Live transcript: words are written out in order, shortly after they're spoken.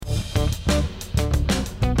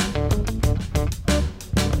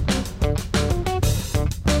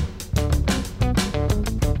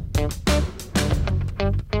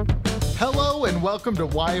welcome to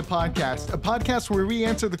Why a Podcast, a podcast where we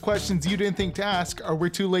answer the questions you didn't think to ask or were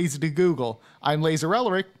too lazy to Google. I'm Laser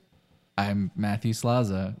Elric. I'm Matthew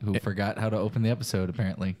Slaza, who forgot how to open the episode,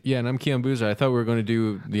 apparently. Yeah, and I'm Keon Boozer. I thought we were going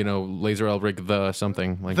to do, Laser Elric the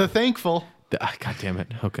something. Like The Thankful. God damn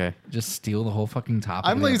it. Okay. Just steal the whole fucking topic.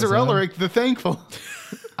 I'm of the Laser episode. Elric, the Thankful.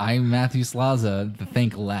 I'm Matthew Slaza, the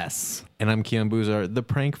Thankless. And I'm Keon Boozer, the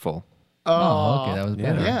prankful. Oh, okay, that was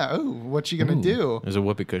better. Yeah, oh, what you gonna do? There's a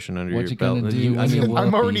whoopee cushion under What your you belt. gonna do when you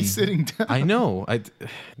I'm whoopee? already sitting down. I know.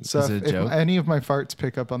 So Is it a if joke? any of my farts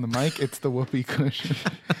pick up on the mic, it's the whoopee cushion.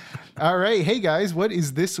 All right. Hey, guys, what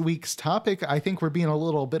is this week's topic? I think we're being a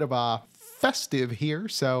little bit of a festive here,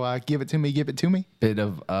 so give it to me, give it to me. Bit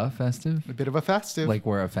of a festive? A bit of a festive. Like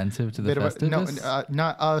we're offensive to the bit of a, festivus? no,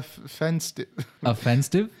 not offensive.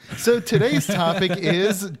 Offensive? So today's topic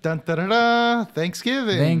is Thanksgiving.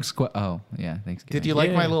 Thanksgiving. Thanksgiving. Did you like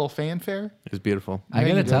Yeah. my little fanfare? It's beautiful. I Yeah,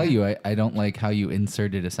 gotta you tell did. you, I don't like how you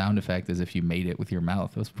inserted a sound effect as if you made it with your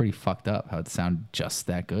mouth. It was pretty fucked up how it sounded just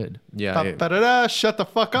that good. Yeah. Ba-ba-da-da, shut the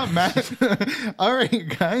fuck up, Matt. All right,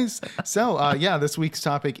 guys. So, this week's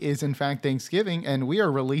topic is, in fact, Thanksgiving, and we are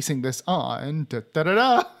releasing this on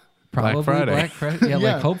da-da-da-da. Probably Friday. Black Friday. Yeah,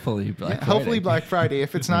 Yeah. like hopefully Black Friday. Hopefully Black Friday.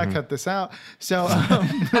 If it's not, cut this out. So,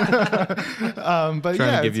 but Trying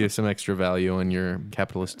yeah, to give you some extra value on your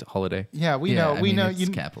capitalist holiday. yeah, we Yeah, know, I we mean, know. it's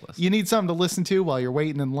capitalist. You need something to listen to while you're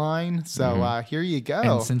waiting in line. So here you go.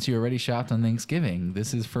 And since you already shopped on Thanksgiving,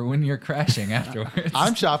 this is for when you're crashing afterwards.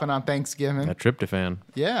 I'm shopping on Thanksgiving. A tryptophan.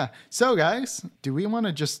 Yeah. So, guys, do we want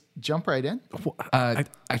to just jump right in? I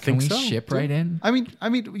can think we so. ship right in? I mean,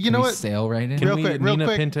 you Can know we what? sail right in? Can Real we, quick, real Nina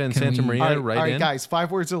quick. Pinta and Can Santa we- Maria All right, right, in? guys,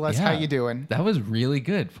 5 words or less. How you doing? That was really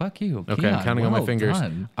good. Fuck you. Okay, Keon, I'm counting on my well fingers.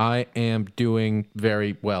 done. I am doing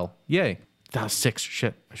very well. Yay. That was 6.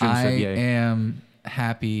 Shit. I should have I said yay. am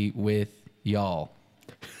happy with y'all.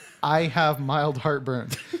 I have mild heartburn.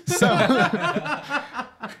 So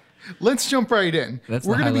let's jump right in. That's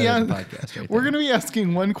we're the gonna be highlight of the podcast right we're there. going to be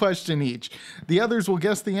asking one question each. The others will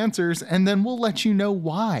guess the answers, and then we'll let you know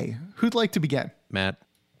why. Who'd like to begin? Matt.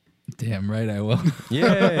 Damn right I will.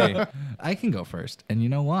 Yay. I can go first. And you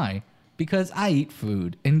know why? Because I eat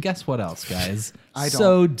food. And guess what else, guys? I don't.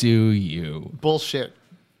 So do you. Bullshit.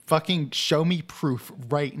 Fucking show me proof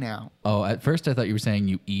right now. Oh, at first I thought you were saying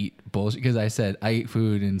you eat bullshit because I said I eat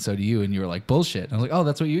food and so do you, and you were like bullshit. And I was like, oh,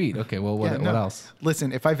 that's what you eat. Okay, well, what, Yeah, what no. else?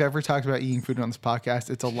 Listen, if I've ever talked about eating food on this podcast,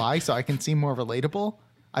 it's a lie, so I can seem more relatable.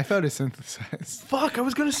 I photosynthesize. Fuck, I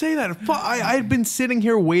was going to say that. Fuck, I'd been sitting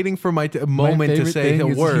here waiting for my My moment to favorite say thing a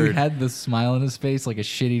is He word. had the smile on his face like a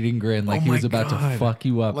shit-eating grin, like Oh he was my about to God. fuck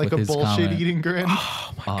you up Like with a his bullshit comment. eating grin.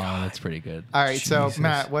 Oh, that's pretty good. All right, so Jesus.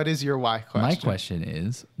 Matt, what is your why question? My question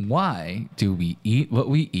is, why do we eat what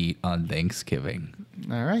we eat on Thanksgiving?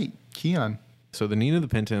 All right, Keon. So the Nina, the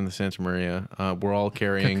Pinta, and the Santa Maria were all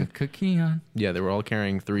carrying... Keon. Yeah, they were all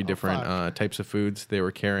carrying 3 different fuck. types of foods. They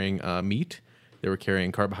were carrying meat, they were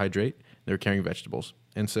carrying carbohydrate, they were carrying vegetables.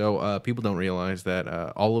 And so people don't realize that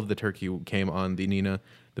all of the turkey came on the Nina.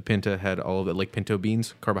 The Pinta had all of it, like pinto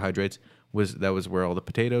beans, carbohydrates. That was where all the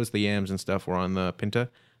potatoes, the yams, and stuff were on the Pinta.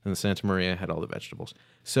 And the Santa Maria had all the vegetables.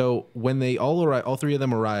 So when they all arrived, all 3 of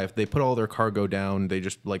them arrived, they put all their cargo down. They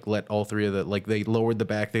just like let all 3 of the, like they lowered the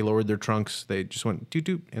back, they lowered their trunks. They just went toot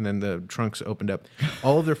toot, and then the trunks opened up.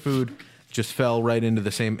 All of their food just fell right into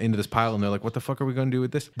this pile, and they're like, "What the fuck are we going to do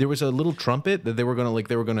with this?" There was a little trumpet that they were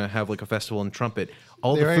gonna have like a festival and trumpet.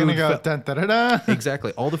 All They the were food going to go fe- dun, da, da, da.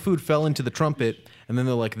 exactly. All the food fell into the trumpet, and then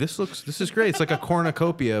they're like, "This is great. It's like a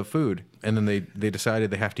cornucopia of food." And then they decided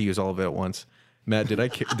they have to use all of it at once. Matt, did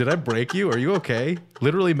I break you? Are you okay?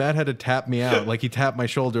 Literally, Matt had to tap me out, like he tapped my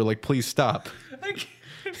shoulder, like please stop.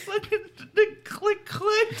 Click,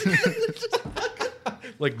 click.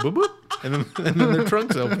 Like boop boop, and then their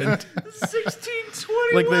trunks opened.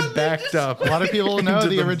 1620. Like they backed up. A lot of people know into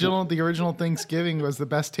the original Thanksgiving was the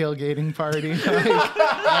best tailgating party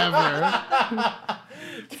ever.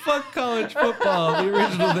 Fuck college football. The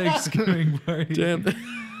original Thanksgiving party. Damn.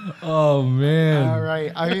 Oh man. All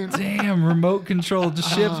right. I mean, Damn, remote controlled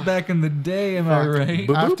ships back in the day. Am I right?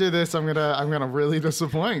 after this, I'm gonna really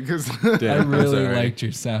disappoint because I Damn, really sorry. liked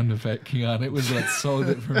your sound effect, Keon. It was what sold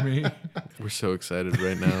it for me. We're so excited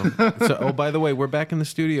right now. So, oh, by the way, we're back in the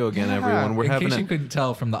studio again, everyone. We're In having case a, you couldn't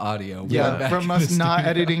tell from the audio. we yeah, are back from in us the not studio.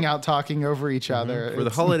 editing out talking over each other for the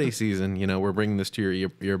It's- holiday season. We're bringing this to your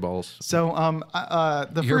earballs. So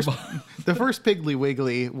the Your first Piggly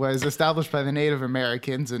Wiggly was established by the Native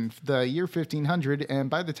Americans Orleans in the year 1500, and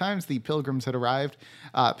by the times the Pilgrims had arrived,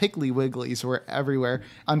 Piggly Wigglies were everywhere.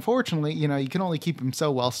 Unfortunately, you can only keep them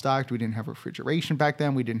so well stocked. We didn't have refrigeration back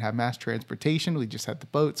then. We didn't have mass transportation. We just had the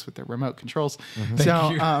boats with their remote controls.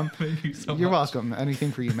 Thank you so You're much. welcome.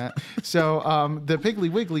 Anything for you, Matt. So the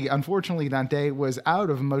Piggly Wiggly, unfortunately, that day was out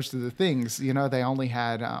of most of the things. They only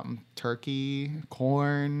had turkey,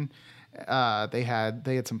 corn. They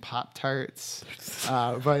had some Pop-Tarts,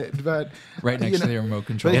 but Right next to the remote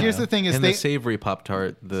control. But here's the thing: is and they the savory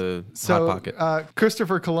Pop-Tart, the Hot Pocket.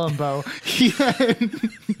 Christopher Colombo, he had,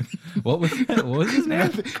 What was that? What was his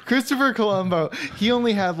name? Christopher Colombo, he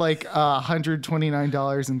only had like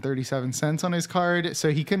 $129.37 on his card,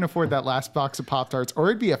 so he couldn't afford that last box of Pop-Tarts, or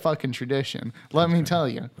it'd be a fucking tradition. Let me tell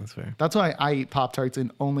you. That's fair. That's why I eat Pop-Tarts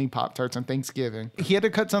and only Pop-Tarts on Thanksgiving. He had to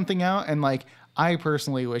cut something out, and I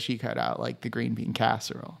personally wish he cut out the green bean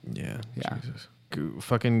casserole. Yeah. Yeah. Jesus.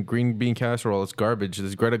 Fucking green bean casserole. It's garbage.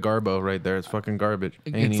 There's Greta Garbo right there. It's fucking garbage.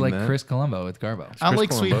 Ain't It's eating like that. Chris Colombo with Garbo. I Chris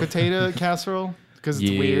like sweet Colombo. potato casserole because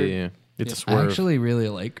it's Yeah, weird. yeah. It's a I swerve. actually really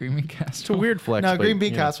like green bean It's a casserole. weird flex. No, but, green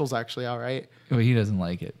bean you know. casserole's actually all right. But he doesn't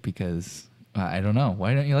like it because I don't know.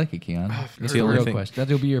 Why don't you like it, Keon? That's the the only real thing. question.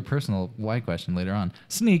 That'll be your personal why question later on.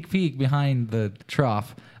 Sneak peek behind the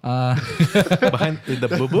trough. Behind the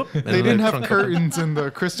boop boop. and They then didn't the have trunk curtains in the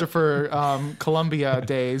Christopher Columbia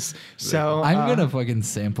days, so I'm gonna fucking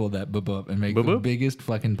sample that boop boop and make Boop the boop? biggest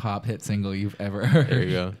fucking pop hit single you've ever heard. There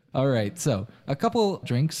you go. All right, so a couple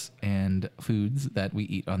drinks and foods that we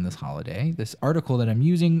eat on this holiday. This article that I'm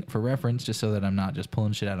using for reference, just so that I'm not just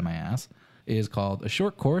pulling shit out of my ass, is called A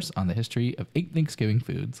Short Course on the History of 8 Thanksgiving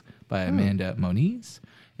Foods by Amanda Moniz.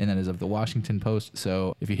 And that is of the Washington Post.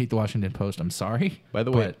 So if you hate the Washington Post, I'm sorry. By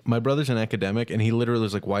the way, but my brother's an academic, and he literally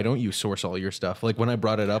was like, "Why don't you source all your stuff?" Like when I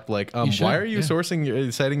brought it up, like, should, "Why are you yeah.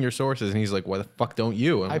 citing your sources?" And he's like, "Why the fuck don't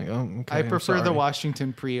you?" I'm like, "Oh, okay, I I'm prefer the sorry."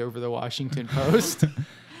 Washington Pre over the Washington Post.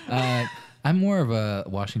 I'm more of a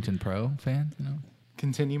Washington Pro fan,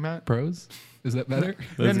 Continue, Matt. Pros. Is that better?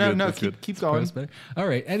 That's no, good, no, that's keep, good. keep going. Pros better? All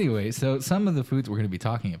right. Anyway, so some of the foods we're going to be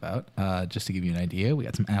talking about, just to give you an idea, we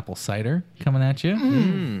got some apple cider coming at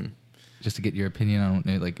you. Just to get your opinion on,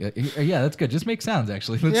 yeah, that's good. Just make sounds,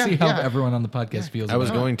 actually. Let's Yeah, see how yeah. everyone on the podcast feels I was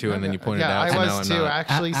about it. going to, and then you pointed Yeah, out. I so was now I'm too, not.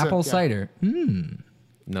 actually. so- Apple yeah. cider.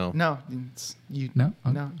 No, No, you. No?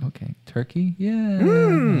 Oh, No. Okay. Turkey?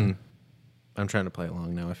 Yeah. I'm trying to play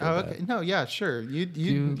along now. I feel Oh, bad. okay. No, yeah, sure. You Do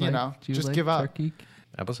you just like give up. turkey?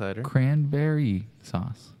 Apple cider. Cranberry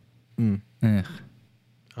sauce. Mm. Ugh.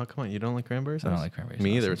 Oh, come on. You don't like cranberry sauce? I don't like cranberry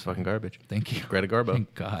Me sauce. either. It's fucking garbage. Thank you. Greta Garbo.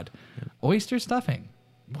 Thank God. Oyster stuffing.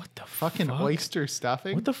 What the Fucking fuck? oyster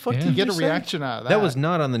stuffing. What the fuck Yeah. did You you get a say? reaction out of that. That was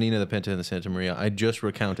not on the Nina, the Pinta, and the Santa Maria. I just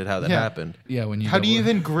recounted how that Yeah. happened. Yeah, when you How go- do you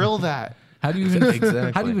even grill that? How do you even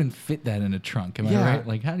Exactly. How do you even fit that in a trunk? Am Yeah. I right?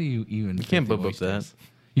 Like, how do you even? You can't bub up that.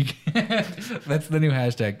 You can't. That's the new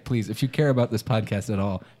hashtag. Please, if you care about this podcast at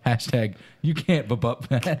all, hashtag you can't bub up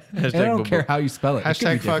that. And I Hashtag don't bub care up. how you spell it. It could be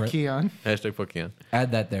Hashtag fuck different. Keon. Hashtag fuck yeah.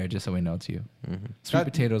 Add that there just so we know it's you. Sweet That-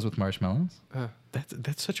 potatoes with marshmallows.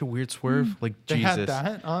 That's such a weird swerve. Like They Jesus. had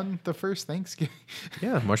that on the first Thanksgiving.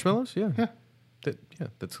 Yeah, marshmallows. Yeah.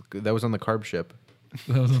 That's that was on the carb ship.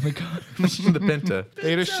 That was on the card. The Pinta.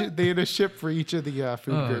 They had a ship for each of the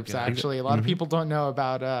food Oh, groups. okay. Actually, a lot of people don't know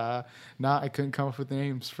about. I couldn't come up with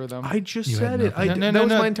names for them. I just You had said it. nothing. That was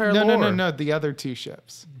my entire no, lore. no. The other two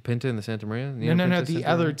ships. Pinta and the Santa Maria. No. The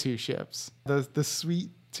other two ships. The sweet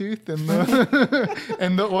tooth and the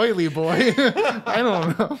and the oily boy. I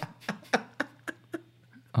don't know.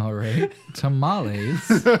 All right, tamales.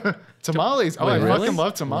 Tamales. Oh, Wait, I really? fucking love A lot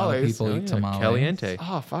of tamales. people eat tamales. Caliente.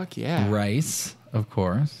 Oh fuck yeah. Rice, of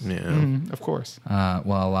course. Yeah. Of course. Well,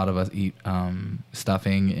 a lot of us eat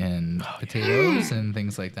stuffing and potatoes and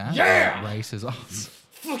things like that. Yeah! Rice is awesome.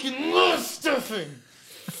 Fucking love stuffing.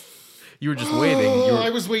 You were just waiting. You Oh, were,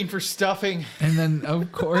 I was waiting for stuffing. And then, of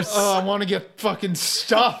course, Oh, I want to get fucking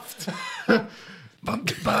stuffed.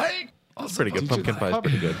 pumpkin pie. that's pretty good. Pumpkin pie is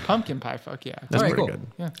pretty good. Pumpkin pie, fuck yeah. That's All right, pretty cool. good.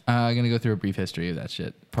 Yeah. I'm going to go through a brief history of that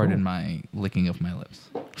shit. Pardon my licking of my lips.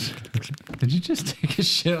 Did you just take a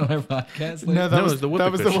shit on our podcast? No, that No, was it was the that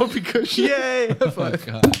whoopee was the cushion. whoopee cushion. Yay!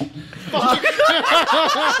 Oh,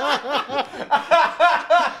 God.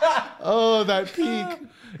 Oh, that peak.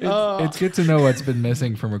 It's good to know what's been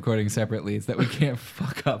missing from recording separately. It's that we can't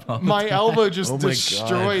fuck up all the My time. elbow just Oh my God.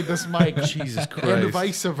 destroyed this mic. Jesus And Christ.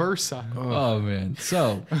 vice versa. Oh, man.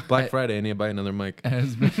 So, Black Friday, I need to buy another mic.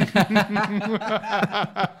 as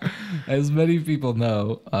many people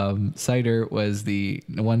know, cider was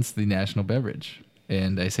once the national beverage.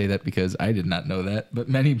 And I say that because I did not know that, but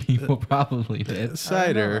many people probably did.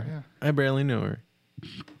 Cider. yeah. I barely knew her.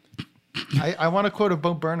 I want to quote a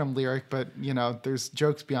Bo Burnham lyric, but there's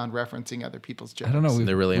jokes beyond referencing other people's jokes. I don't know. We've,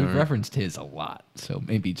 There really we've aren't. referenced his a lot, so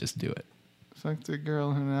maybe just do it. Fucked a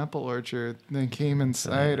girl in an apple orchard, then came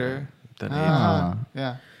inside her. That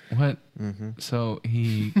Yeah. What? So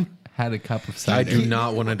he had a cup of I cider. do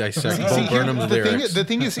not want to dissect See, Bo Burnham's lyrics. the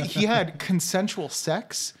thing is, he had consensual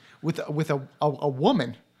sex with a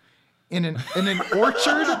woman in an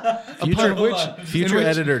orchard. Future, upon which future in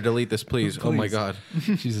which editor, delete this, please. Oh my Please. God.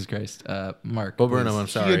 Jesus Christ. Mark. Bo Burnham,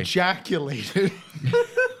 please. I'm he sorry. ejaculated.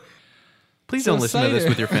 Please So don't listen to this cider.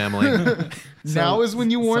 with your family. Now is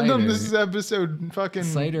when you warn them. cider. This is episode fucking.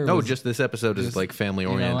 Cider No, was- just this episode is like family you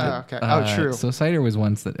know oriented. what? Oh, okay. True. So cider was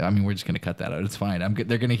once that, I mean, we're just going to cut that out. It's fine.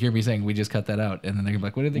 They're going to hear me saying we just cut that out. And then they're going to be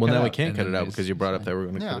like, what did they Well, cut now out? we can't And cut then it out just- because you brought up it's that we're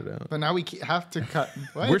going to Yeah, cut it out. but now we have to cut.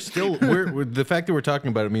 What? We're the fact that we're talking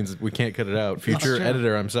about it means we can't cut it out. Future true.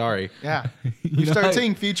 editor, I'm sorry. Yeah. You You know start how-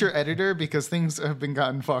 saying future editor because things have been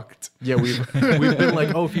gotten fucked. Yeah, we've been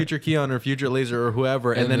like, oh, future Keon or future Laser or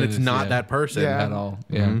whoever, and then it's not that person. Yeah. At all.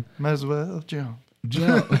 Yeah. Might as well jump.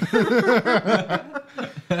 Joe.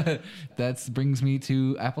 That brings me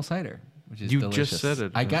to apple cider, which is You delicious. just said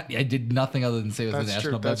it. I did nothing other than say it was a That's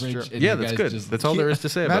national true, that's beverage. true. and Yeah, you that's guys good. just- That's all there is to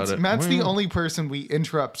say about it. Matt's the only person we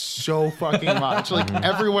interrupt so fucking much. Like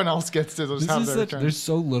everyone else gets to just This have is their such, turn. there's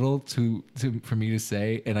so little for me to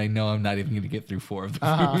say, and I know I'm not even going to get through 4 of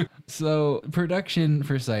the food. So production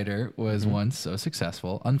for cider was once so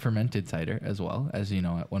successful, unfermented cider as well. As you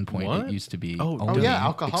know, at one point What? it used to be Oh, only yeah,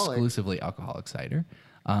 alcoholic. exclusively alcoholic cider.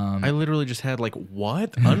 I literally just had like,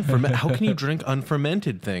 what? Unfermented? How can you drink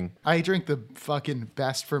unfermented thing? I drink the fucking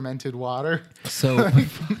best fermented water. So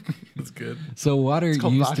That's good. So water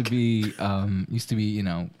called used to vodka. be,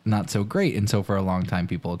 not so great. And so for a long time,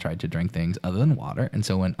 people tried to drink things other than water. And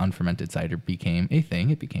so when unfermented cider became a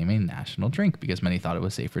thing, it became a national drink because many thought it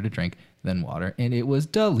was safer to drink than water. And it was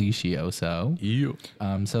delicioso. You.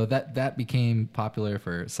 So that became popular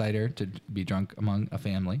for cider to be drunk among a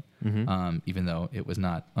family, even though it was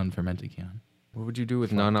not unfermented, Keon. What would you do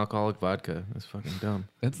with non-alcoholic vodka? That's fucking dumb.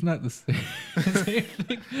 That's not the same thing.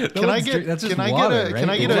 Can I get? That's just Can I water, get a? right? Can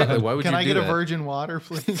I get Exactly. a? Why would Can you I do get a that? virgin water,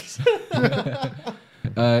 please?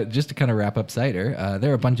 Just to kind of wrap up cider,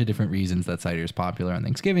 there are a bunch of different reasons that cider is popular on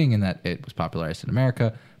Thanksgiving and that it was popularized in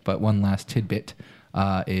America. But one last tidbit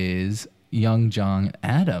is young John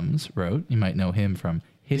Adams wrote, you might know him from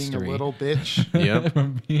Being history. a little bitch. Yep.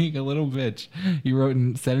 From being a little bitch. He wrote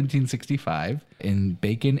in 1765 in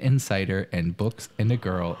Bacon and Cider and Books and a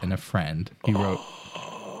Girl and a Friend. He wrote.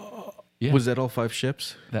 Yeah. Was that all 5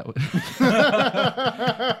 ships? That was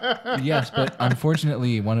yes, but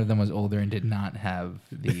unfortunately, one of them was older and did not have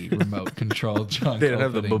the remote control junk. They didn't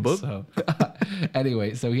have the opening, book? So.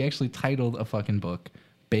 Anyway, so he actually titled a fucking book,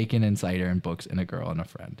 "Bacon and Cider and Books and a Girl and a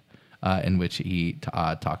Friend," in which he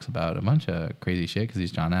talks about a bunch of crazy shit because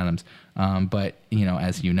he's John Adams. But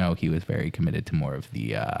as you know, he was very committed to more of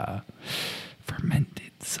the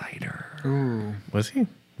fermented cider. Ooh. Was he? I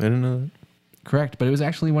didn't know that. Correct, but it was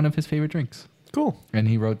actually one of his favorite drinks. Cool. And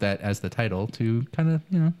he wrote that as the title to kind of,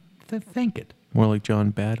 thank it. More like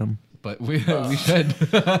John Badham. But we should.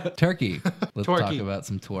 Turkey. Let's talk Torquey. about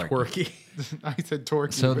some turkey. Quirky. I said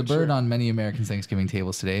torque. So the bird on many American Thanksgiving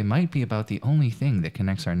tables today might be about the only thing that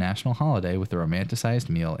connects our national holiday with the romanticized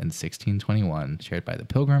meal in 1621, shared by the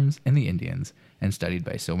Pilgrims and the Indians, and studied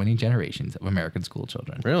by so many generations of American school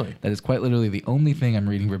children. Really? That is quite literally the only thing I'm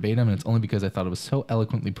reading verbatim, and it's only because I thought it was so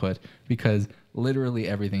eloquently put, because literally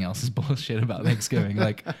everything else is bullshit about Thanksgiving.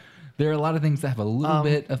 Like, there are a lot of things that have a little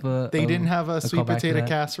bit of a... They didn't have a a sweet callback to potato that.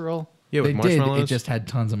 casserole. Yeah, with They did. marshmallows. It just had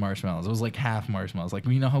tons of marshmallows. It was like half marshmallows. Like,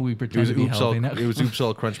 we know how we It pretend was to be healthy now. Oops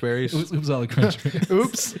all crunch berries. It was all the crunch.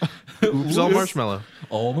 Oops. Oops all marshmallow.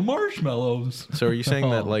 all the marshmallows. So are you saying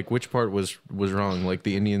that Oh. like which part was wrong? Like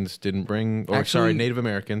the Indians didn't bring, or Actually- sorry, Native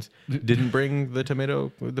Americans didn't bring the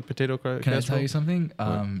potato Can I casserole? tell you something?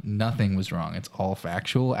 Nothing was wrong. It's all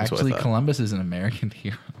factual. what I Actually, thought. Columbus is an American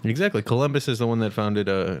hero. Exactly. Columbus is the one that founded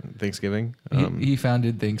Thanksgiving. He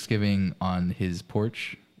founded Thanksgiving on his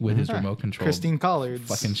porch with his remote control Christine Collards.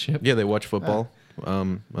 fucking ship. Yeah, they watch football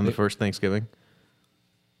on the first Thanksgiving.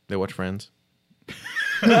 They watch Friends.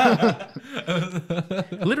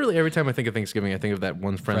 Literally every time I think of Thanksgiving, I think of that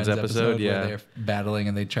one Friends, episode. where Yeah. they're battling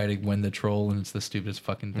and they try to win the troll, and it's the stupidest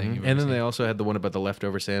fucking thing. you've And ever then they seen. also had the one about the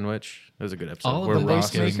leftover sandwich. That was a good episode. all where of the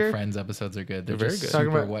Ross Thanksgiving is Maker? Friends episodes are good. They're They're very just good. super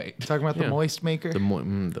Talking about white. talking about Yeah. the moist maker. the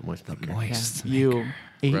moist. The Yeah. moist. You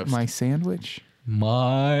ate Gross. my sandwich.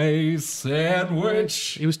 My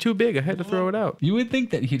sandwich. It was too big. I had to throw it out. You would think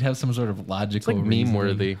that he'd have some sort of It's logical like reasoning. meme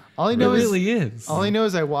worthy. All I It know is really is. all I know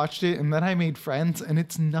is I watched it and then I made friends and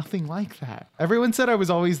it's nothing like that. Everyone said I was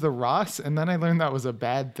always the Ross and then I learned that was a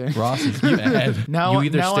bad thing. Ross is bad. Now You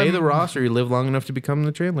either now stay I'm- the Ross or you live long enough to become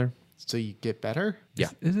the Chandler. So you get better. Yeah,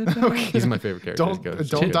 Is it bad? he's my favorite character. Don't- It goes-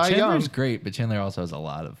 don't die Chandler's young. great, but Chandler also has a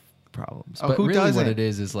lot of problems. Oh, But who really, doesn't? what it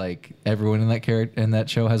is like everyone in that character in that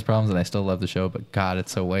show has problems, and I still love the show. But God,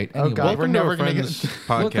 it's so white. Oh, God, we're Welcome to never our gonna friends get- podcast.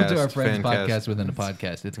 Welcome to our friends Fancast. podcast within a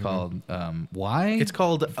podcast. It's called Why? It's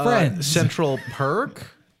called Friends. Central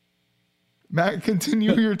Perk. Matt,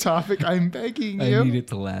 continue your topic. I'm begging I you. need it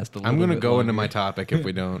to last a little I'm gonna bit go into longer. my topic if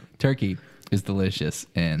we don't. Turkey is delicious,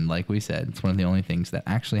 and like we said, it's one of the only things that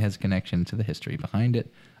actually has a connection to the history behind it.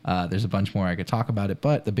 There's a bunch more I could talk about it,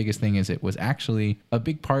 but the biggest thing is it was actually a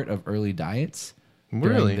big part of early diets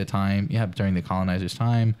Really? during the time. Yeah, during the colonizers'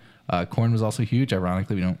 time. Corn was also huge.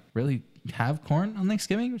 Ironically, we don't really have corn on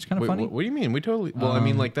Thanksgiving, which is kind of Wait, funny. what do you mean? We totally. Well, I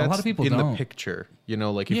mean, like a lot that's of people in don't. the picture. You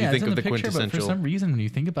know, like if yeah, you it's think in of the picture, but quintessential. for some reason, when you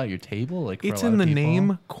think about your table, like for It's a lot in of the people-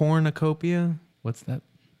 name cornucopia. What's that?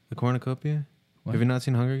 The cornucopia. What? Have you not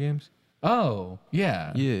seen Hunger Games? Oh,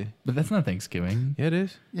 yeah. Yeah. But that's not Thanksgiving. Yeah, it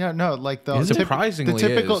is. Yeah, no, like the It surprisingly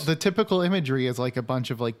is. the typical imagery is like a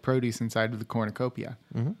bunch of like produce inside of the cornucopia.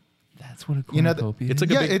 That's what a You know, cornucopia it's is.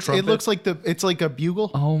 like a yeah, big it trumpet. looks like it's like a bugle.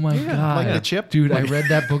 Oh my god! like the chip. dude. I read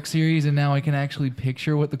that book series and now I can actually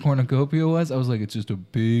picture what the cornucopia was. I was like, it's just a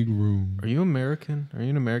big room. Are you American? Are you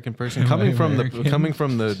an American person Am I coming from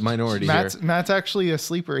American? the minority Matt's actually a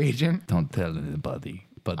sleeper agent. Don't tell anybody.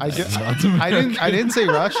 But I, that's ju- not I didn't say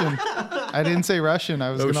Russian. I didn't say Russian.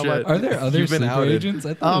 I was Oh, gonna shit. Are there other You've been sleeper outed. agents?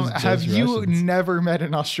 I thought it was have just you Russians. never met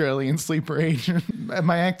an Australian sleeper agent?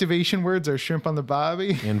 My activation words are shrimp on the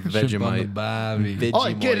barbie. and Shrimp on the Vegemite. barbie.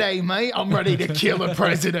 Oh, g'day, mate. I'm ready to kill a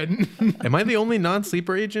president. Am I the only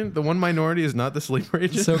non-sleeper agent? The one minority is not the sleeper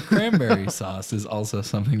agent. So cranberry sauce is also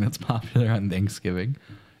something that's popular on Thanksgiving.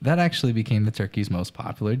 That actually became the turkey's most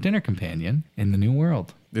popular dinner companion in the New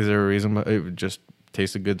World. Is there a reason why it just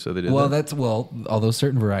tasted good, so they did Well, that? although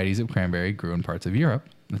certain varieties of cranberry grew in parts of Europe,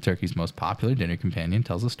 the turkey's most popular dinner companion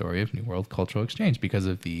tells the story of New World cultural exchange because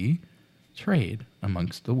of the trade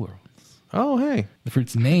amongst the worlds. Oh, hey. The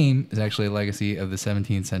fruit's name is actually a legacy of the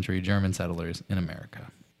 17th century German settlers in America.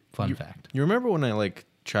 Fun fact. You remember when I like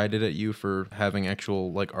chided at you for having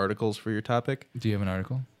actual like articles for your topic? Do you have an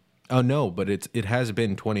article? Oh no, but it has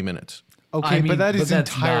been 20 minutes. Okay, I mean, but that but is that's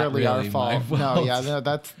not entirely our really my fault. No, fault. yeah, no,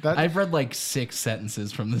 that's that. I've read like 6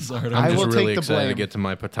 sentences from this article. I I'm will just take really the excited to blame. get to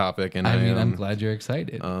my topic, and I mean, I'm um, glad you're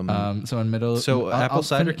excited. So in middle, So I'll- apple I'll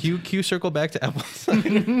cider. fin- Q circle back to apple cider.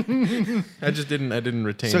 I didn't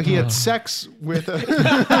retain. so he Oh. had sex with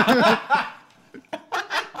a.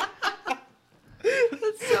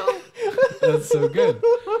 That's so good.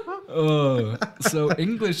 Oh, so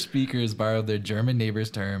English speakers borrowed their German neighbor's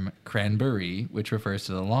term cranberry, which refers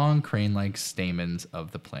to the long crane-like stamens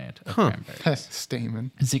of the plant of cranberries.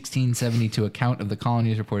 Stamen. In 1672, account of the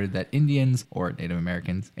colonies reported that Indians, or Native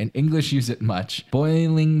Americans, and English use it much,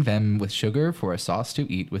 boiling them with sugar for a sauce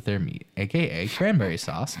to eat with their meat, aka cranberry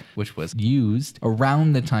sauce, which was used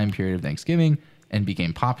around the time period of Thanksgiving and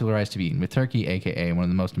became popularized to be eaten with turkey, aka one of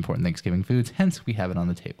the most important Thanksgiving foods. Hence, we have it on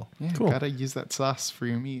the table. Yeah, Cool. gotta use that sauce for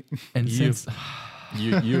your meat. And You- since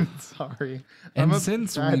you Sorry. And I'm a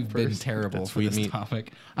since bad we've been person. terrible That's for sweet this meat.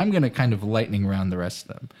 topic, I'm gonna kind of lightning round the rest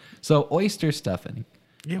of them. So oyster stuffing.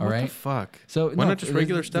 yeah. all What right? the fuck? So why no, not just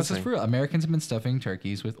regular This stuffing? is for real. Americans have been stuffing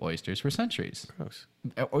turkeys with oysters for centuries. Gross.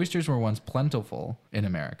 Oysters were once plentiful in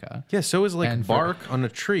America. Yeah. So is like And for- bark on a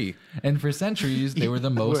tree. And for centuries, they were the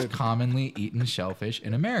most wood. commonly eaten shellfish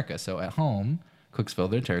in America. So at home, cooks fill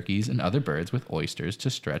their turkeys and other birds with oysters to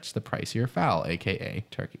stretch the pricier fowl, aka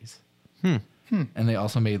turkeys. And they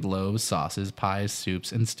also made loaves, sauces, pies,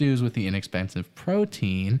 soups, and stews with the inexpensive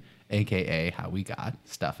protein, aka how we got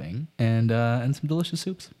stuffing, and some delicious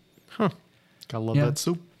soups. Gotta love Yeah. that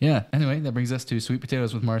soup. Yeah. Anyway, that brings us to sweet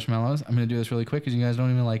potatoes with marshmallows. I'm gonna do this really quick because you guys don't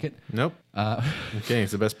even like it. Nope. Okay.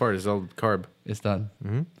 It's the best part. It's all carb. It's done.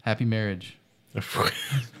 Happy marriage.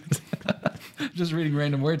 Just reading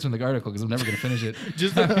random words from the article because I'm never gonna finish it.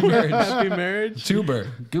 Just Happy marriage. happy marriage. Tuber,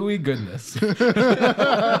 gooey goodness. This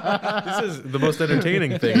is the most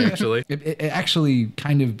entertaining thing, actually. It actually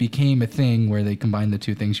kind of became a thing where they combined the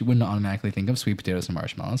two things. You wouldn't automatically think of sweet potatoes and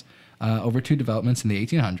marshmallows. Over two developments in the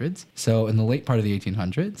 1800s. So in the late part of the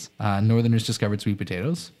 1800s, Northerners discovered sweet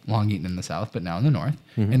potatoes, long eaten in the South, but now in the North,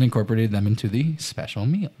 and incorporated them into the special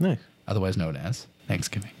meal, Nice. otherwise known as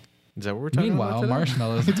Thanksgiving. Is that what we're talking Meanwhile, about today?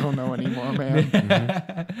 marshmallows. I don't know anymore,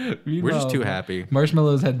 man. We're just too happy.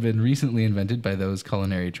 Marshmallows had been recently invented by those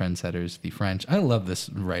culinary trendsetters, the French. I love this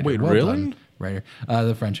writer. Wait, Well really? done, writer.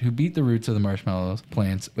 The French, who beat the roots of the marshmallow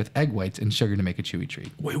plants with egg whites and sugar to make a chewy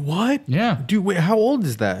treat. Wait, what? Yeah. Dude, wait, how old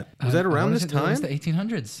is that? Was that I around wanna this say that was time? the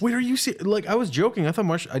 1800s. Wait, are you like I was joking. I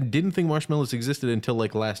thought I didn't think marshmallows existed until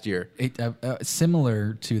like last year.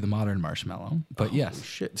 Similar to the modern marshmallow, but yes.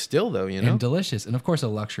 Shit. Still though, you know. And delicious, and of course a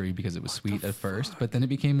luxury because it was sweet at first, but then it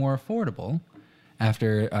became more affordable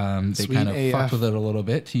after they Sweet kind of AF. fucked with it a little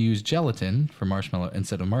bit to use gelatin for marshmallow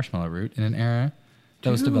instead of marshmallow root in an era that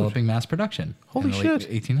was developing mass production. Holy in the late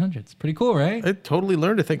shit. 1800s. Pretty cool, right? I totally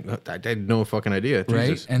learned to think. I had no fucking idea. Right?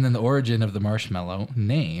 Jesus. And then the origin of the marshmallow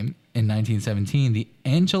name in 1917, the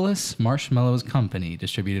Angelus Marshmallows Company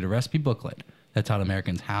distributed a recipe booklet that taught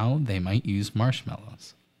Americans how they might use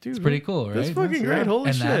marshmallows. Dude, It's pretty cool, right? That's fucking great. Holy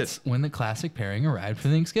and shit. that's when the classic pairing arrived for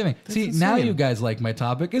Thanksgiving. See, now insane. you guys like my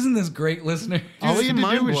topic. Isn't this great, listener? All this you is had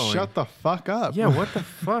to do was mind-blowing. shut the fuck up. Yeah. What the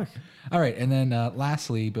fuck? All right, and then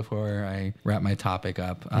lastly, before I wrap my topic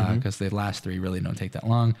up, because the last three really don't take that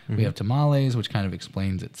long, we have tamales, which kind of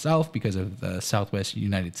explains itself because of the Southwest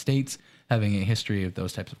United States having a history of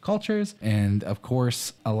those types of cultures. And of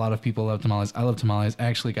course, a lot of people love tamales. I love tamales. I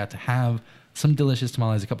actually got to have some delicious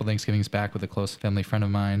tamales a couple Thanksgivings back with a close family friend of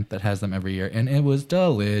mine that has them every year, and it was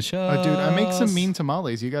delicious. Dude, I make some mean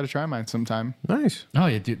tamales. You got to try mine sometime. Nice. Oh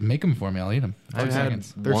yeah, dude, make them for me. I'll eat them. I've had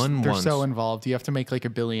They're one they're once. so involved. You have to make like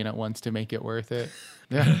 1 billion at once to make it worth it.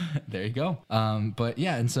 Yeah. There you go. But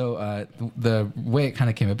yeah, and so the way it kind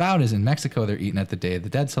of came about is in Mexico, they're eating at the Day of the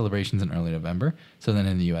Dead celebrations in early November. So then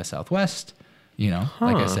in the U.S. Southwest, you know,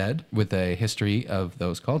 like I said, with a history of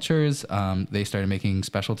those cultures, they started making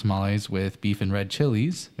special tamales with beef and red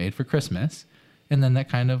chilies made for Christmas. And then that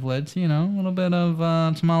kind of led to, you know, a little bit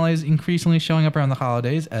of tamales increasingly showing up around the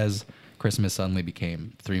holidays as Christmas suddenly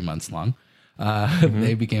became 3 months long.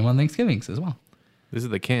 They became on Thanksgivings as well. This is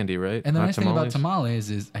the candy, right? And the Not nice thing about tamales? tamales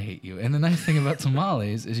is, I hate you. And the nice thing about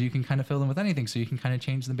tamales is you can kind of fill them with anything. So you can kind of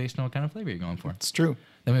change them based on what kind of flavor you're going for. It's true.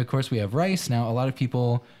 Then, of course, we have rice. Now, a lot of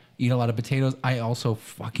people eat a lot of potatoes. I also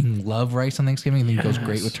fucking love rice on Thanksgiving. I think it goes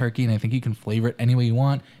great with turkey. And I think you can flavor it any way you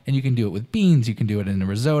want. And you can do it with beans. You can do it in a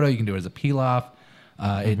risotto. You can do it as a pilaf.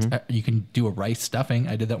 You can do a rice stuffing.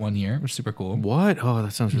 I did that one year. It was super cool. What? Oh,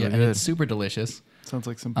 that sounds really And good. it's super delicious. Sounds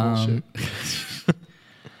like some bullshit.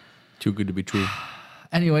 Too good to be true.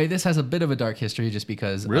 Anyway, this has a bit of a dark history just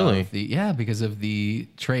because Really? because of the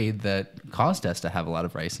trade that caused us to have a lot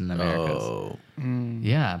of rice in the Americas. Oh.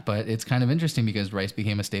 Yeah, but it's kind of interesting because rice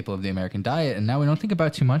became a staple of the American diet, and now we don't think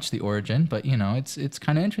about too much the origin, but you know, it's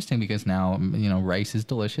kind of interesting because now, you know, rice is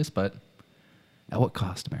delicious, but at what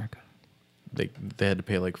cost, America? They had to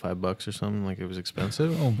pay like $5 or something. Like it was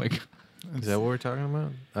expensive. Oh my god. Is that what we're talking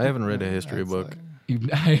about? I haven't read a history book.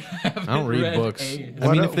 I I don't read books. I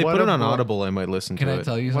mean, if they what put a it on book. Audible, I might listen Can to I it.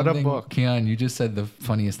 tell you What a something? book. Keon, you just said the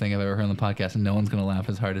funniest thing I've ever heard on the podcast, and no one's going to laugh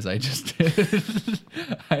as hard as I just did.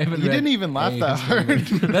 I haven't You read didn't even laugh a that history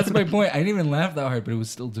hard. book. That's my point. I didn't even laugh that hard, but it was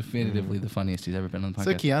still definitively the funniest he's ever been on the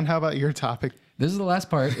So, podcast. Keon, how about your topic? This is the last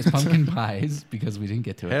part. Is pumpkin pies because we didn't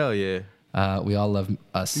get to it. Hell yeah. We all love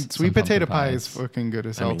us. some Sweet potato pumpkin pie is fucking good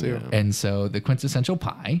as hell, mean, too. yeah. And so the quintessential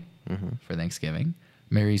pie for Thanksgiving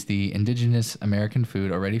marries the indigenous American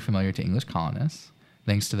food already familiar to English colonists,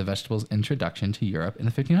 thanks to the vegetable's introduction to Europe in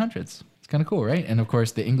the 1500s. It's kind of cool, right? And of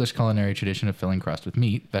course, the English culinary tradition of filling crust with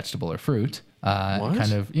meat, vegetable, or fruit. What?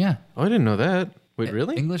 Kind of, yeah. Oh, I didn't know that. Wait,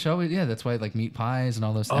 really? English always, yeah. That's why like meat pies and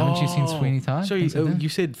all those. Haven't you seen Sweeney Todd? So Things like that? you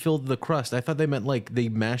said filled the crust. I thought they meant like they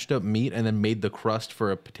mashed up meat and then made the crust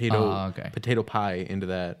for a potato pie into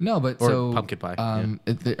that. No, but or so pumpkin pie.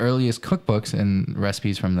 The earliest cookbooks and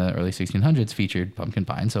recipes from the early 1600s featured pumpkin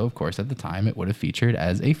pie, and so of course at the time it would have featured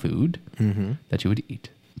as a food that you would eat.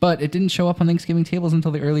 But it didn't show up on Thanksgiving tables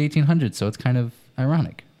until the early 1800s, so it's kind of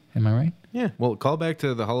ironic. Am I right? Yeah. Well, call back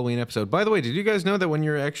to the Halloween episode. By the way, did you guys know that when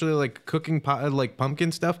you're actually like cooking like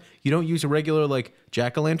pumpkin stuff, you don't use a regular like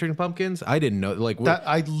jack-o'-lantern pumpkins? I didn't know. Like That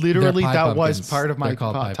I literally They're pie that was pumpkins. part of my They're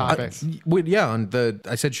called pie topic.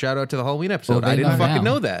 I said shout out to the Halloween episode. Well, I they didn't know fucking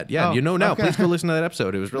now. know that. Yeah, Oh, you know now. okay. Please go listen to that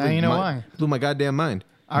episode. It was really Now you know why. blew my goddamn mind.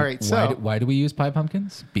 All right, so Why do we use pie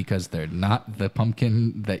pumpkins? Because they're not the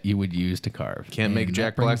pumpkin that you would use to carve. Can't make And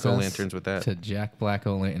Jack that brings Black us O-lanterns with that. To Jack Black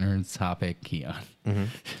O-lanterns topic, Keon.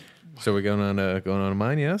 So we're going on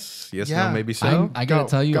mine? Yes, Yeah. no, maybe so. I gotta Go,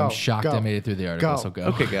 tell you, go, I'm shocked go, I made it through the article. go. So go.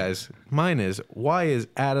 Okay, guys. Mine is why is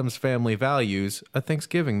Adam's Family Values a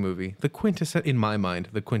Thanksgiving movie? In my mind,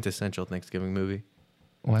 the quintessential Thanksgiving movie.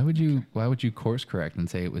 Why would you course correct and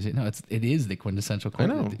say it was no? It is the quintessential. I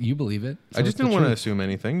know. You believe it. I just didn't want to assume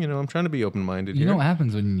anything. I'm trying to be open minded. You know what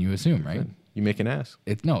happens when you assume, right? You make an ass.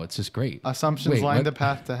 It's just great. Assumptions Wait, line what? the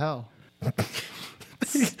path to hell.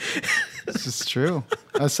 It's just true.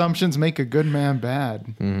 Assumptions make a good man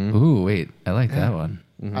bad. Ooh, wait, I like that one.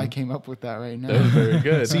 I came up with that right now. That was very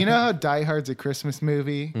good. So you know how Die Hard's a Christmas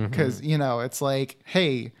movie? Because, it's like,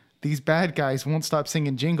 hey, these bad guys won't stop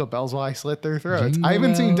singing Jingle Bells while I slit their throats. Jingle I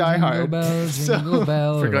haven't seen Die bells, Hard. Jingle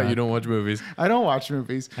bells, Forgot rock. you don't watch movies. I don't watch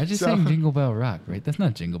movies. I just so, sang Jingle Bell Rock, right? That's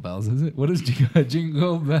not Jingle Bells, is it? What is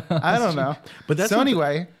Jingle Bells? I don't know. But that's so what the-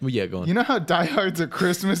 anyway, Well, yeah, go on. you know how Die Hard's a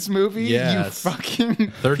Christmas movie? Yes. You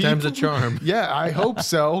fucking Third time's a people? charm. Yeah, I hope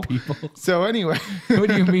so. So anyway, What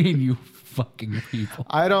do you mean, you fucking people?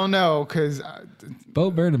 I don't know because Bo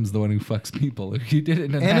Burnham's the one who fucks people. He did it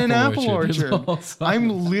in in an apple His orchard. whole song. I'm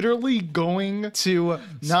literally going to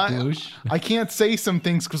not. Sploosh. I can't say some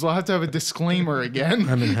things because I'll have to have a disclaimer again.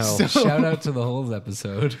 I'm in hell. So- Shout out to the Holes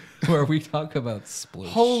episode where we talk about sploosh.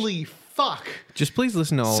 Holy fuck! Just please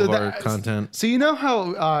listen to all So of our that- content. So you know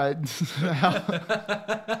how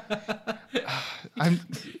I'm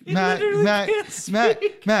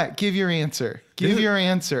Matt, give your answer. Give your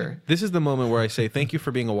answer. This is the moment where I say thank you for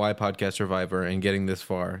being a Y podcast survivor and getting this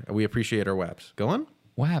far. We appreciate our WAPs. Go on.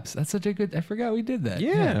 WAPs. That's such a good. I forgot we did that.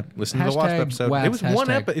 Yeah. Listen to the WASP Hashtag episode. WAPs, It was one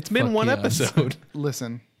hashtag episode. It's been fuck one yes. episode.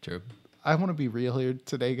 Listen, True. I want to be real here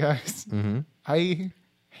today, guys. I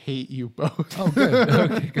hate you both. Oh, good.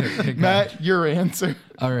 Okay, good. Matt, your answer.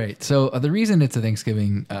 All right. So the reason it's a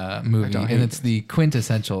Thanksgiving movie, don't and hate it's the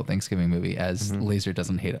quintessential Thanksgiving movie, as Laser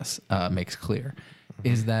Doesn't Hate Us makes clear,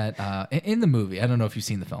 is that in the movie, I don't know if you've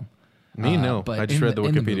seen the film. Me, no. But I just in read the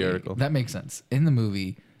in Wikipedia movie, article. That makes sense. In the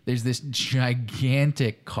movie, there's this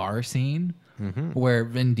gigantic car scene where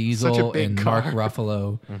Vin Diesel big and car. Mark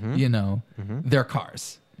Ruffalo, they're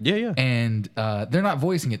cars. Yeah, yeah. And they're not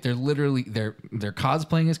voicing it. They're literally they're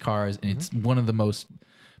cosplaying as cars, and it's one of the most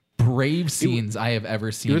brave scenes I have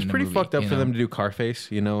ever seen. It was in a pretty movie, fucked up you for know? them to do Carface,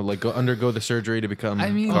 like undergo the surgery to become I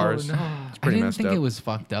mean, cars. Oh, no. It's I pretty didn't messed think up. it was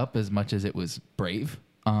fucked up as much as it was brave.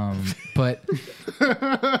 But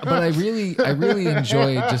I really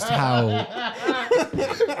enjoyed just how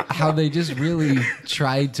they just really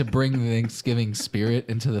tried to bring the Thanksgiving spirit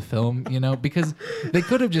into the film, because they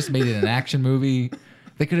could have just made it an action movie.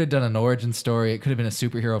 They could have done an origin story. It could have been a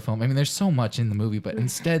superhero film. I mean, there's so much in the movie, but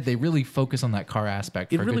instead they really focus on that car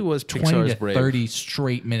aspect. It for a really good was 20 Pixar's to Brave. 30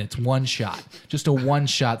 straight minutes, one shot, just a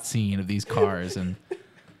one-shot scene of these cars. And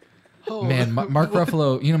man, Mark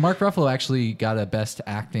Ruffalo, Mark Ruffalo actually got a Best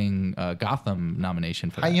Acting Gotham nomination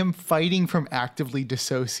for that. I am fighting from actively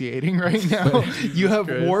dissociating right now. You have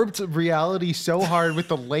warped reality so hard with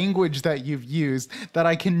the language that you've used that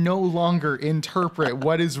I can no longer interpret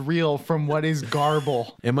what is real from what is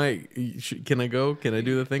garble. Can I go? Can I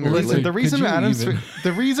do the thing? Listen, Could the reason you Adam's even?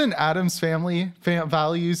 the reason Adam's Family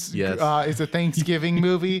Values Yes. is a Thanksgiving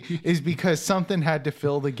movie is because something had to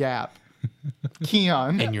fill the gap.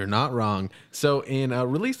 Keon. And you're not wrong. So,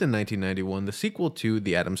 released in 1991, the sequel to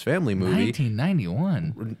the Addams Family movie,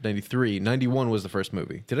 1991. 93, 91 was the first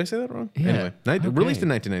movie. Did I say that wrong? Yeah. Anyway, Okay. released in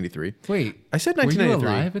 1993. Wait, I said were you 1993.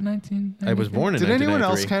 alive in 1993? I was born in Did anyone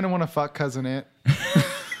 1993. else kind of want to fuck Cousin It?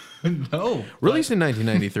 No. Released in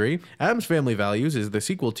 1993, Addams Family Values is the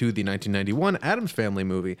sequel to the 1991 Addams Family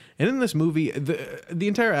movie. And in this movie, the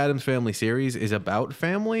entire Addams Family series is about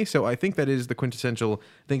family. So I think that is the quintessential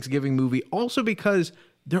Thanksgiving movie. Also because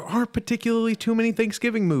there aren't particularly too many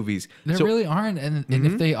Thanksgiving movies. There So- really aren't. And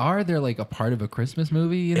if they are, they're like a part of a Christmas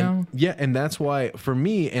movie, you know? Yeah, and that's why for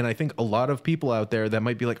me, and I think a lot of people out there that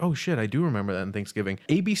might be like, oh shit, I do remember that in Thanksgiving.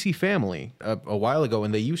 ABC Family a while ago,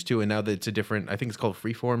 and they used to, and now that it's a different, I think it's called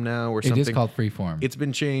Freeform now or something. It is called Freeform. It's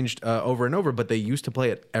been changed over and over, but they used to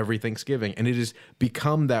play it every Thanksgiving, and it has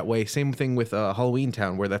become that way. Same thing with Halloween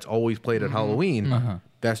Town, where that's always played at Halloween.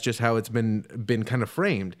 That's just how it's been kind of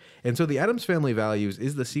framed. And so the Addams Family Values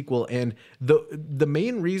is the sequel, and the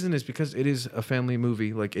main reason is because it is a family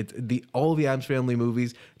movie. Like all the Addams Family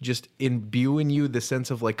movies just imbue in you the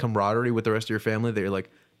sense of like camaraderie with the rest of your family. That you're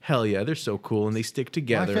like, hell yeah, they're so cool, and they stick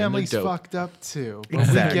together. My family's and they're dope. fucked up too. But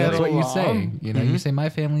Exactly. We get That's what you along. say. You say my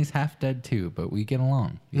family's half dead too, but we get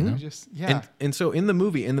along. You know? Just yeah. And so in the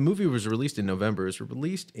movie was released in November. It was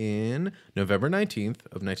released in November 19th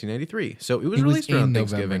of 1993. So it was It was released around in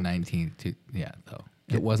November Thanksgiving. 19th. Yeah, though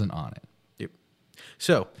it wasn't on it. Yep.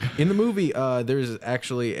 So in the movie, there's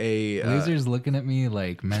actually a Laser's looking at me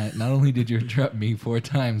like, Matt, not only did you interrupt me 4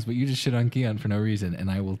 times, but you just shit on Keon for no reason, and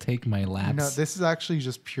I will take my laps. No, this is actually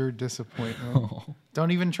just pure disappointment. Oh,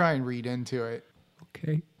 Don't even try and read into it.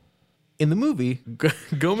 okay. In the movie,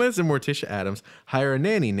 Gomez and Morticia Addams hire a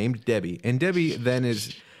nanny named Debbie, and Debbie then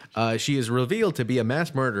is. She is revealed to be a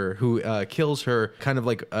mass murderer who kills her kind of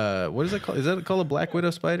like what is it called? Is that called a Black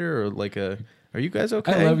Widow spider or like a? Are you guys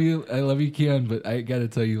okay? I love you, Keon, but I gotta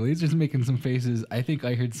tell you, Lee's just making some faces. I think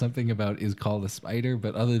I heard something about is called a spider,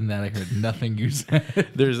 but other than that, I heard nothing you said.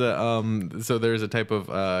 There's a type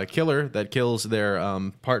of killer that kills their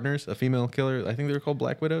partners, a female killer. I think they're called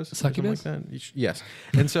Black Widows. Succubus? Like that. Yes.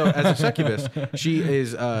 And so as a succubus,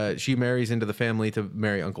 she marries into the family to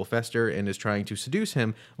marry Uncle Fester and is trying to seduce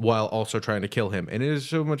him while also trying to kill him. And it is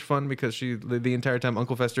so much fun because the entire time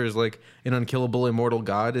Uncle Fester is like an unkillable immortal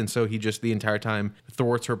god, and so he just the entire time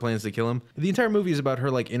thwarts her plans to kill him. The entire movie is about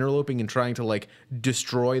her like interloping and trying to like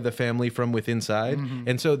destroy the family from within inside.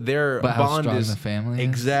 And so their But how bond strong is the family is?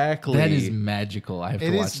 exactly That is magical. I have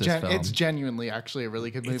to watch this film. It's genuinely actually a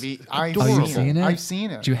really good movie. I've adorable. Oh, you've seen it? I've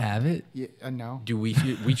seen it. Do you have it? Yeah, no. Do we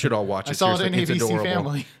should all watch it. I saw it in Seriously, it's ABC adorable.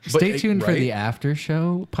 Family. But Stay tuned for right? the after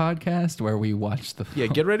show podcast where we watch the film. Yeah,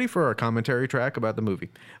 get ready for our commentary track about the movie.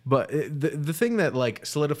 But the thing that like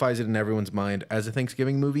solidifies it in everyone's mind as a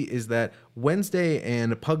Thanksgiving movie is that Wednesday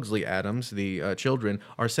and Pugsley Addams, the children,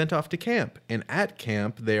 are sent off to camp, and at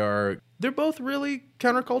camp they're both really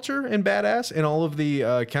counterculture and badass, and all of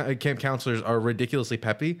the camp counselors are ridiculously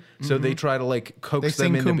peppy. So they try to like coax They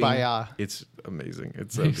them sing into Kumbaya. being. It's amazing.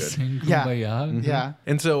 It's so They good. sing Yeah. Kumbaya. Yeah.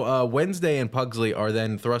 And so Wednesday and Pugsley are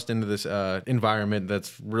then thrust into this environment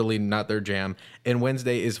that's really not their jam. And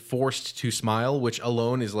Wednesday is forced to smile, which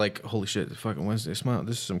alone is like, holy shit, fucking Wednesday smile.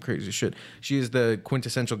 This is some crazy shit. She is the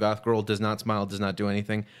quintessential goth girl, does not smile, does not do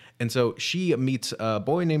anything. And so she meets a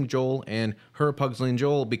boy named Joel, and her, Pugsley, and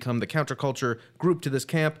Joel become the counterculture group to this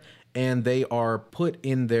camp. And they are put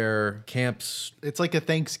in their camps. It's like a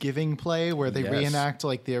Thanksgiving play where they Yes. reenact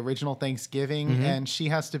like the original Thanksgiving, and she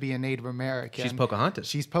has to be a Native American. She's Pocahontas.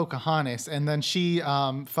 She's Pocahontas, and then she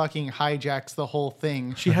fucking hijacks the whole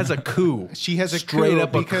thing. She has a coup. She has a straight coup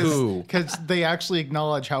up a coup. because they actually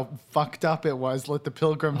acknowledge how fucked up it was what the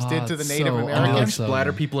Pilgrims did to the it's Native so And they like Americans. awesome.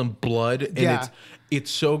 splatter people in blood, and Yeah. it's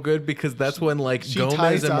so good because that's when like She Gomez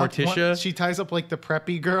ties and up Morticia. she ties up like the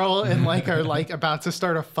preppy girl and like are like about to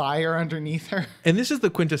start a fire underneath her. And this is the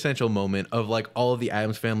quintessential moment of like all of the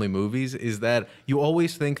Addams Family movies is that you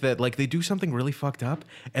always think that like they do something really fucked up,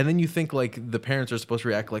 and then you think like the parents are supposed to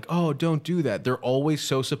react like, oh, don't do that. They're always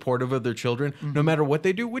so supportive of their children, no matter what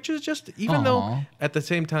they do, which is just even though Aw. at the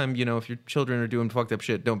same time, you know, if your children are doing fucked up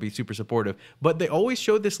shit, don't be super supportive. But they always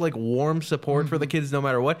show this like warm support for the kids no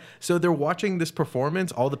matter what. So they're watching this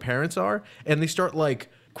performance, all the parents are, and they start like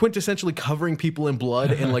quintessentially covering people in blood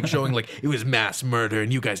and like showing like it was mass murder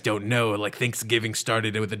and you guys don't know, like Thanksgiving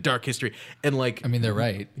started with a dark history, and like I mean, they're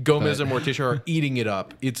right. Gomez but- and Morticia are eating it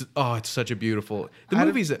up. It's such a beautiful. The Adam-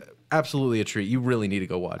 movie's absolutely a treat. You really need to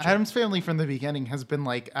go watch it. Addams Family from the beginning has been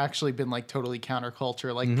like actually been like totally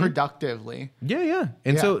counterculture, like productively. Yeah.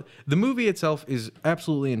 And Yeah. so the movie itself is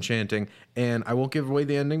absolutely enchanting, and I won't give away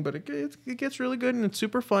the ending, but it gets really good and it's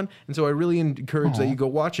super fun. And so I really encourage that you go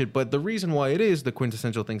watch it. But the reason why it is the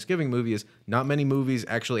quintessential Thanksgiving movie is not many movies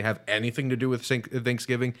actually have anything to do with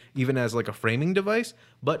Thanksgiving, even as like a framing device.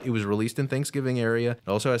 But it was released in Thanksgiving area. It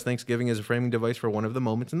also has Thanksgiving as a framing device for one of the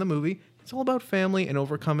moments in the movie. It's all about family and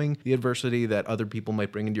overcoming the adversity that other people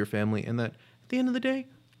might bring into your family, and that at the end of the day,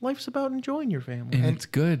 life's about enjoying your family. And it's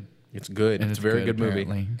good. It's good. And It's a very good movie.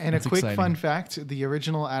 apparently. And It's a quick exciting. fun fact: the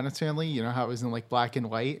original Addams Family, you know how it was in like black and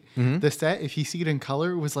white. Mm-hmm. The set, if you see it in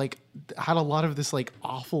color, was like had a lot of this like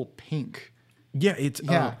awful pink. Yeah, it's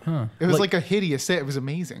Yeah, it was Like- like a hideous set. It was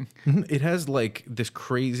amazing. it has like this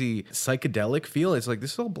crazy psychedelic feel. It's like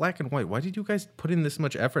this is all black and white. Why did you guys put in this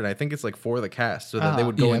much effort? I think it's like for the cast so that they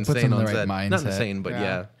would go Yeah, it puts insane them in on the right set. Not mindset. insane, but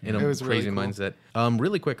Yeah. in It a was really crazy cool. mindset.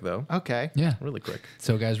 Really quick though. Okay. Yeah. Really quick.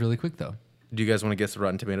 So, guys, really quick though, Do you guys want to guess the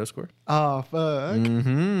Rotten Tomato score? Oh fuck.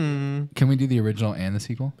 can we do the original and the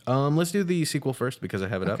sequel? Let's do the sequel first because I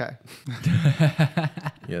have it up. Okay.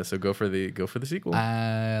 Yeah, so go for the sequel.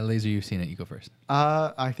 Laser, you've seen it. You go first.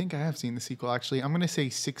 I think I have seen the sequel actually. I'm gonna say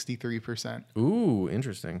 63%. Ooh,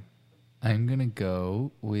 interesting. I'm gonna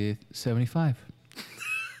go with 75.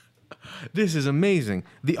 This is amazing.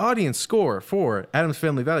 The audience score for Addams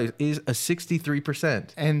Family Values is a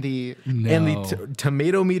 63%. And the No. And the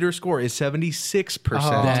tomato meter score is 76%.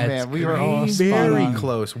 oh That's man, we were all crazy. spot Very on.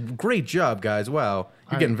 close. Great job, guys. Wow.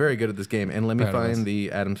 You're getting very good at this game. And let me Proud of us. find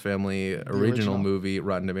the Addams Family original original. movie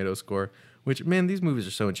Rotten Tomato score, which, man, these movies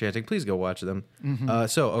are so enchanting. Please go watch them.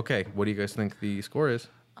 Okay, what do you guys think the score is?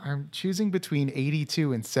 I'm choosing between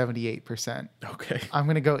 82 and 78%. Okay. I'm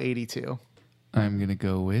gonna go 82. I'm gonna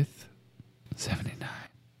go with 79.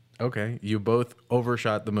 Okay, you both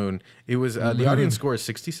overshot the moon. It was the audience score is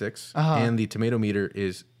 66, and the tomato meter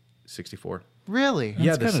is 64. Really?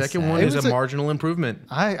 Yeah, the kinda second sad. one It is was a a- marginal improvement.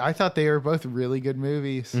 I thought they were both really good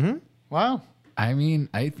movies. Wow. I mean,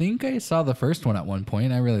 I think I saw the first one at one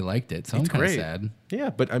point. I really liked it, so I'm kind of sad. Yeah,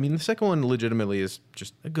 but I mean, the second one legitimately is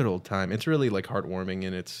just a good old time. It's really like heartwarming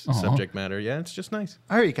in its subject matter. Yeah, it's just nice.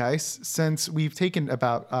 All right, guys. Since we've taken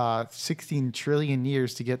about 16 trillion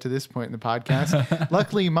years to get to this point in the podcast,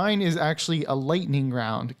 luckily mine is actually a lightning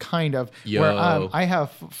round, kind of. Where Yo. I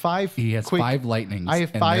have five. He has quick, 5 lightnings. I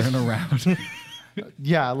have and 5 they're in a round.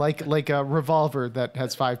 Yeah, like a revolver that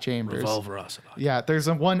has 5 chambers. Ocelot. Yeah, there's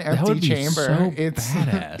a one empty would be chamber. so it's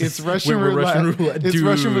badass. it's Russian Wait, we're roulette. Russian roulette, It's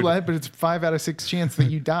Russian dude. roulette, but it's 5 out of 6 chance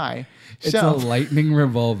that you die. It's a lightning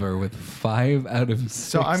revolver with 5 out of 6.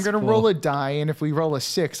 So I'm gonna roll a die, and if we roll a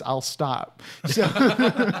 6, I'll stop. So,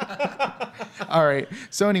 all right.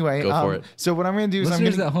 So anyway, Go for it. So what I'm gonna do is I'm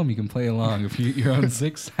Listeners gonna at home, you can play along if you your own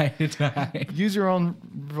 6-sided die. use your own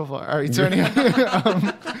revolver. All right. So anyway,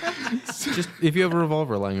 Just if you have a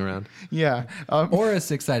revolver lying around, yeah. Or a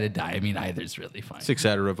 6-sided die. I mean, either's really fine.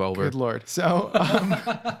 6-sided revolver. Good lord. So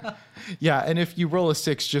yeah, and if you roll a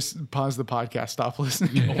 6, just pause the podcast, stop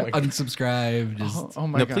listening. Unsubscribe. Just Oh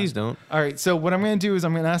my No, god. please don't. All right, so what I'm going to do is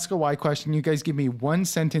I'm going to ask a why question. You guys give me 1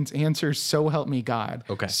 sentence answers, so help me God.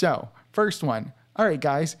 Okay. So, first one. All right,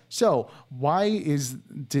 guys. So,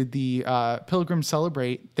 did the Pilgrims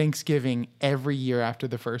celebrate Thanksgiving every year after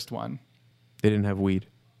the first one? They didn't have weed.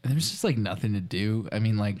 there's just like nothing to do. I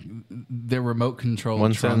mean, like their remote control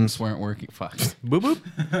One trunks sentence. weren't working. Fuck. Boop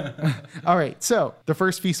boop. All right, so the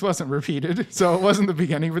first feast wasn't repeated, so it wasn't the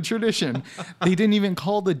beginning of a tradition. They didn't even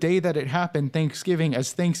call the day that it happened Thanksgiving,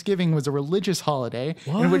 as Thanksgiving was a religious holiday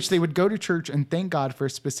in which they would go to church and thank God for a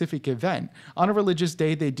specific event. On a religious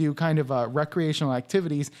day, they do kind of recreational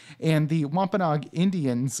activities, and the Wampanoag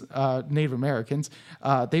Indians, Native Americans,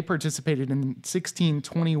 they participated in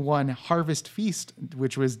 1621 Harvest Feast,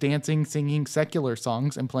 which was dancing, singing secular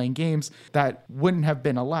songs, and playing games that wouldn't have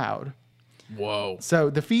been allowed. Whoa. So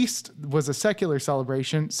the feast was a secular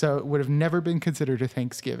celebration, so it would have never been considered a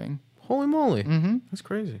Thanksgiving. Holy moly. That's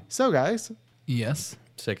crazy. So, guys, Yes.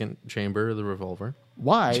 Second chamber of the revolver.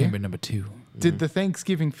 why Chamber number 2. did the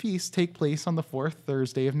Thanksgiving feast take place on the 4th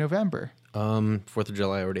Thursday of November? 4th of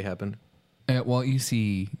July already happened. Well, you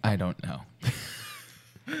see, I don't know.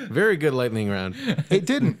 Very good lightning round. It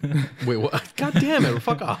didn't. Wait, what? God damn it.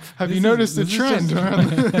 Fuck off. Have you noticed the this is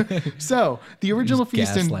trend? So the original Just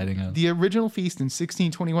feast in gaslighting us. the original feast in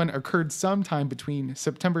 1621 occurred sometime between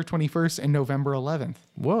September 21st and November 11th.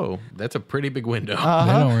 Whoa. That's a pretty big window.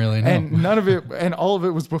 I don't really know. And none of it, and all of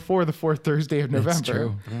it was before the 4th Thursday of November. That's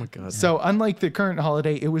true. Oh my God. So unlike the current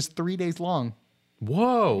holiday, it was 3 days long.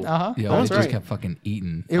 Whoa. Uh-huh. Yeah, That's they just right. kept fucking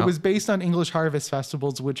eating. It was based on English harvest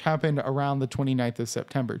festivals, which happened around the 29th of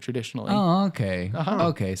September traditionally. Oh, okay.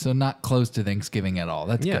 Okay, so not close to Thanksgiving at all.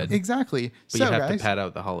 That's Yeah. good. Exactly. But So, you have guys, to pad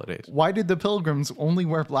out the holidays. why did the pilgrims only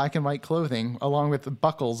wear black and white clothing along with the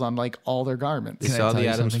buckles on like all their garments? They Can I saw tell the you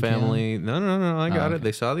Adams something, family. No, I got okay. it.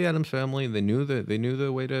 They saw the Adams family. They knew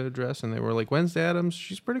the way to dress, and they were like, "Wednesday Adams,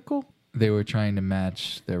 she's pretty cool." They were trying to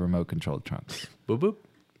match their remote controlled trunks. Boop boop.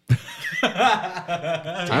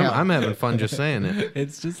 I'm having fun just saying it.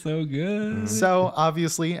 It's just so good. So,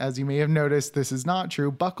 obviously, as you may have noticed, this is not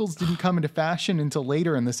true. Buckles didn't come into fashion until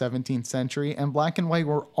later in the 17th century, and black and white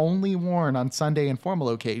were only worn on Sunday and formal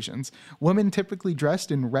occasions. Women typically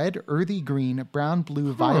dressed in red, earthy green, brown,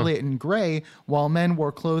 blue, violet, and gray, while men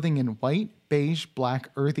wore clothing in white, beige, black,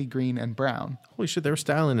 earthy green, and brown. Holy shit, they were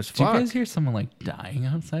styling as Did you fuck. guys hear someone like dying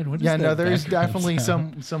outside? What is Yeah, that no, there's background definitely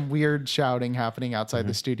sound? some weird shouting happening outside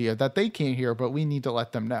the studio that they can't hear, but we need to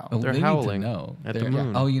let them know. Oh, They're they need to howling know. at the They're-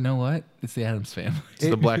 moon. Oh, you know what? It's the Adams family. It's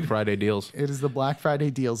the Black Friday deals. It is the Black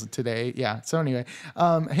Friday deals today. Yeah. So anyway,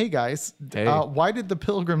 hey guys, Hey. why did the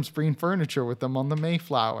Pilgrims bring furniture with them on the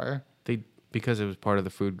Mayflower? Because it was part of the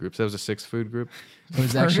food groups. That was a 6th food group. It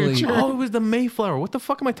was actually. Furniture. Oh, it was the Mayflower. What the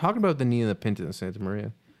fuck am I talking about? The Nina, the Pinta, and Santa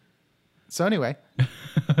Maria. So anyway,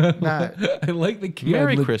 Matt, I like the kid.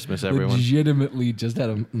 Merry Christmas, everyone. Legitimately, just had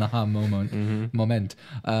a aha moment.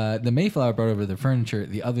 The Mayflower brought over the furniture.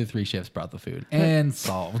 The other 3 ships brought the food, and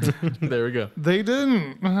solved. There we go. they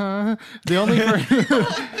didn't. The only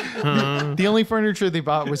the only furniture they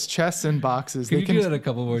bought was chests and boxes. Can They you do that a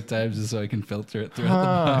couple more times just so I can filter it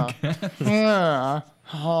throughout the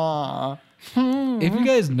podcast? If you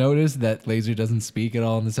guys notice that Laser doesn't speak at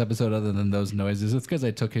all in this episode other than those noises, it's because I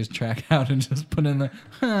took his track out and just put in the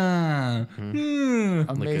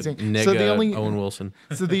Amazing. Like a neg, so the only Owen Wilson.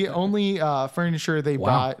 so the only furniture they Wow.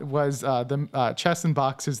 bought was the chests and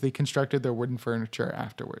boxes. They constructed their wooden furniture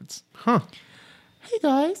afterwards. Huh. Hey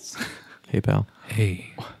guys, Hey, pal.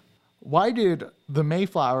 Hey. why did the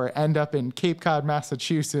Mayflower end up in Cape Cod,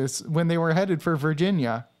 Massachusetts when they were headed for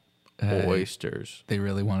Virginia? Oysters. They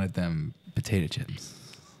really wanted them potato chips.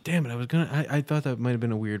 Damn it! I thought that might have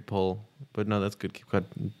been a weird poll, but no, that's good. Keep cut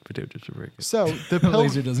potato chips are very good. So the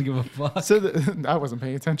Laser doesn't give a fuck. So I wasn't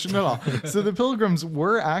paying attention at all. So the Pilgrims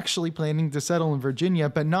were actually planning to settle in Virginia,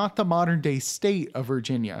 but not the modern day state of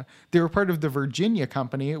Virginia. They were part of the Virginia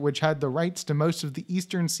Company, which had the rights to most of the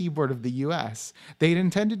eastern seaboard of the U.S. They had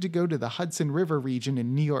intended to go to the Hudson River region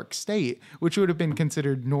in New York State, which would have been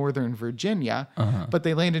considered northern Virginia, but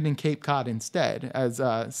they landed in Cape Cod instead,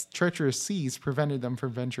 as treacherous seas prevented them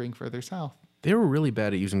from venturing further south. They were really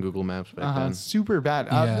bad at using Google Maps back then. Super bad.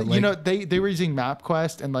 Yeah, you know, they were using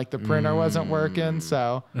MapQuest and like the printer wasn't working,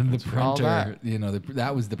 so And the all printer, that.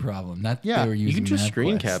 that was the problem. Not Yeah, they were You using can just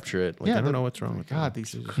screen MapQuest. capture it. Like, Yeah, I don't know what's wrong with God, that.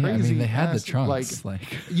 these Jesus. crazy. Yeah, I mean, they had the ass, trunks. like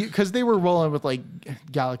Like, because they were rolling with like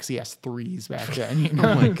Galaxy S3s back then. You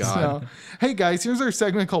know? Oh my God. So, hey guys, here's our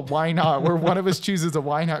segment called "Why Not," where one of us chooses a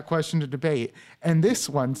why not question to debate, and this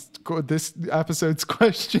episode's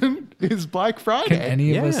question is Black Friday. can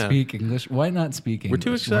any of us Yeah. speak English? Why not speak English? We're too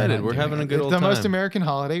Why excited. not We're do having it? a good old the time. most American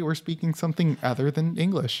holiday. We're speaking something other than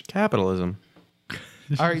English. Capitalism.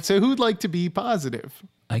 All right, so who'd like to be positive?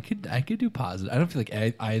 I could do positive. I don't feel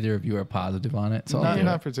like either of you are positive on it. So I'll do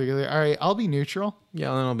Not it. particularly. All right, I'll be neutral. Yeah,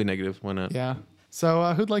 then I'll be negative. Why not? Yeah.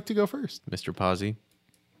 So who'd like to go first? Mr. Posy.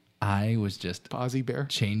 I was just Posy Bear.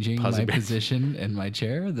 changing Positive. my position in my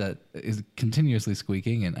chair that is continuously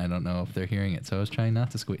squeaking, and I don't know if they're hearing it. So I was trying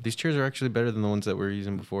not to squeak. These chairs are actually better than the ones that we were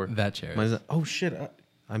using before. That chair. Mine's is- oh shit!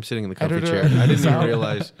 I'm sitting in the comfy Editor, chair. I didn't even so-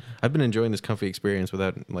 realize. I've been enjoying this comfy experience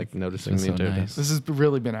without like noticing It's the so entire nice. This has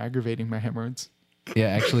really been aggravating my hemorrhoids. Yeah,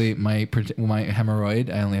 actually, my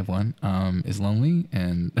hemorrhoid, I only have one, is lonely,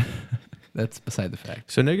 and that's beside the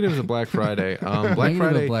fact. So negative is a Black Friday. Black Negative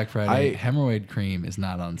Friday. of Black Friday, I- hemorrhoid cream is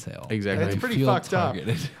not on sale. Exactly. It's I pretty feel fucked up.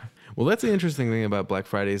 targeted. Well, that's the interesting thing about Black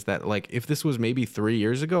Friday is that, like, if this was maybe 3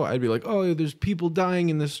 years ago, I'd be like, oh, there's people dying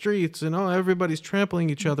in the streets and, oh, everybody's trampling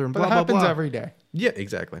each other and But blah, it blah, happens blah. every day. Yeah,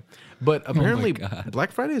 exactly. But apparently, God.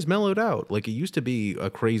 Black Friday has mellowed out. Like, it used to be a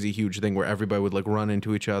crazy, huge thing where everybody would, like, run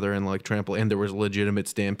into each other and, like, trample, and there was legitimate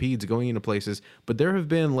stampedes going into places. But there have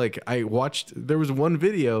been, like, there was one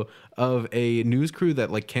video of a news crew that,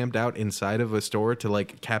 like, camped out inside of a store to,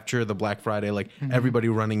 like, capture the Black Friday, like, everybody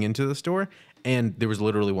running into the store, and there was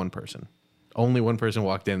literally one person. Only one person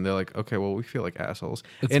walked in. They're like, okay, well, we feel like assholes.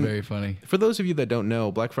 It's And very funny. for those of you that don't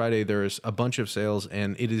know, Black Friday, there's a bunch of sales,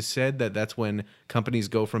 and it is said that that's when companies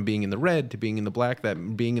go from being in the red to being in the black.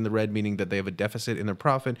 That being in the red meaning that they have a deficit in their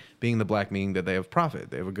profit, being in the black meaning that they have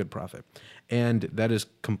profit. They have a good profit. And that is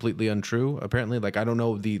completely untrue, apparently. Like, I don't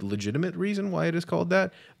know the legitimate reason why it is called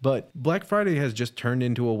that, but Black Friday has just turned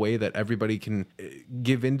into a way that everybody can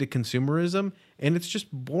give into consumerism, and it's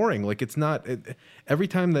just boring. Like, it's not... every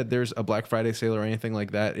time that there's a Black Friday sale or anything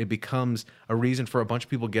like that, it becomes a reason for a bunch of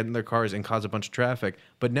people get in their cars and cause a bunch of traffic.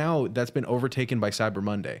 But now that's been overtaken by Cyber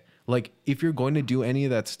Monday. Like, if you're going to do any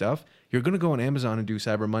of that stuff, you're going to go on Amazon and do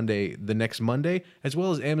Cyber Monday the next Monday, as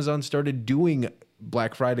well as Amazon started doing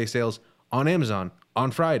Black Friday sales on Amazon on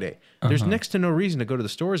Friday. There's next to no reason to go to the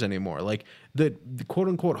stores anymore. Like, the quote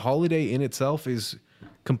unquote holiday in itself is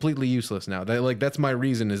completely useless now. That's my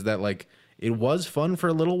reason, is that, like, it was fun for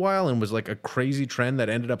a little while and was like a crazy trend that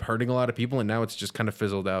ended up hurting a lot of people, and now it's just kind of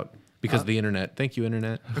fizzled out because of the internet. Thank you,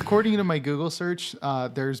 internet. According to my Google search,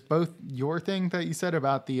 there's both your thing that you said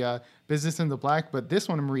about the business in the black, but this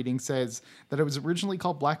one I'm reading says that it was originally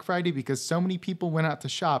called Black Friday because so many people went out to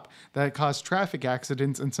shop that it caused traffic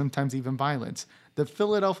accidents and sometimes even violence. The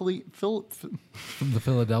Philadelphia From the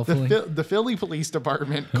Philadelphia. the Philly Police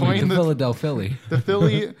Department the coined Philadelphia. the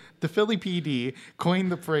Philly PD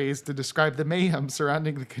coined the phrase to describe the mayhem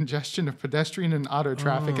surrounding the congestion of pedestrian and auto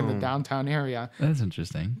traffic in the downtown area. That's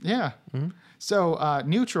interesting. Yeah. So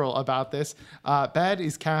neutral about this. Bad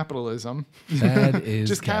is capitalism. Bad is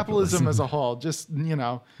just capitalism as a whole. Just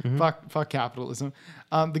fuck capitalism.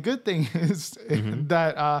 The good thing is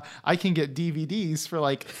that I can get DVDs for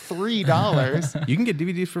like $3. You can get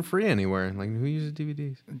DVDs for free anywhere. Like, who uses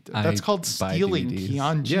DVDs? That's I called buy stealing, DVDs.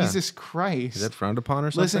 Keon. Yeah. Jesus Christ. Is that frowned upon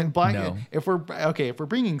or something? Listen, black. No. If we're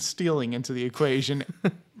bringing stealing into the equation,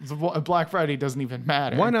 Black Friday doesn't even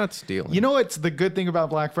matter. Why not stealing? You know what's the good thing about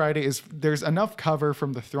Black Friday is there's enough cover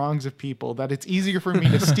from the throngs of people that it's easier for me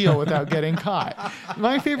to steal without getting caught.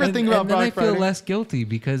 My favorite thing about and then Black I Friday. feel less guilty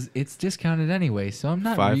because it's discounted anyway, so I'm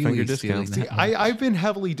not Five-finger really discount. stealing See, that. I've been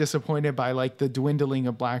heavily disappointed by like the dwindling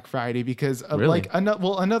of Black Friday because Really?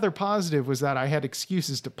 another positive was that I had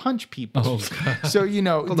excuses to punch people. Oh, God. So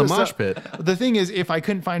the mosh pit. The thing is, if I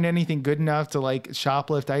couldn't find anything good enough to like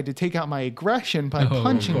shoplift, I had to take out my aggression by Oh, of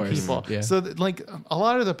punching course. people. Yeah. So like a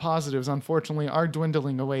lot of the positives, unfortunately, are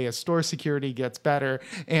dwindling away as store security gets better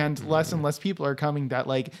and less people are coming. That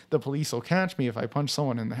like the police will catch me if I punch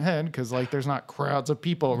someone in the head because like there's not crowds of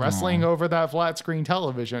people wrestling over that flat screen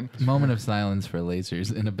television. Moment of silence for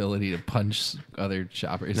Laser's inability to punch other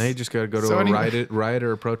shoppers. Now you just got to go to So a anyway- riot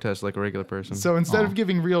or a protest like a regular person. So instead of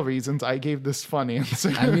giving real reasons, I gave this funny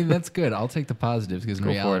answer. I mean, that's good. I'll take the positives because in Go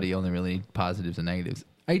for reality, it. you only really need positives and negatives.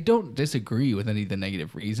 I don't disagree with any of the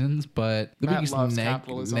negative reasons, but the Matt biggest loves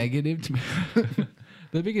capitalism. negative to me.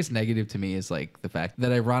 The biggest negative to me is like the fact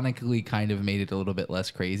that ironically kind of made it a little bit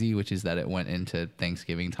less crazy, which is that it went into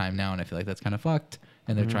Thanksgiving time now, and I feel like that's kind of fucked.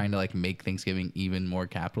 And they're trying to like make Thanksgiving even more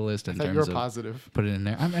capitalist in I thought you terms were of positive. put it in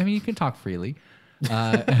there. I mean, you can talk freely. This is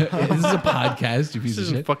a podcast, you piece this of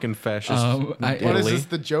isn't shit. fucking fascist. I- What is Italy. this,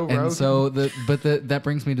 the Joe Rogan? And so that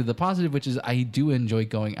brings me to the positive, which is I do enjoy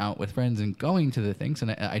going out with friends and going to the things,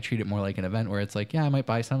 and I treat it more like an event where it's like, yeah, I might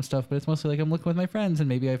buy some stuff, but it's mostly like I'm looking with my friends, and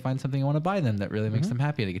maybe I find something I want to buy them that really makes them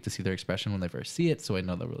happy, and I get to see their expression when they first see it, so I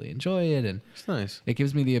know they'll really enjoy it, and It's nice. it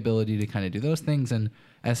gives me the ability to kind of do those things. And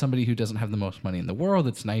as somebody who doesn't have the most money in the world,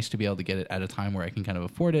 it's nice to be able to get it at a time where I can kind of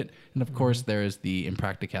afford it. And of course, there is the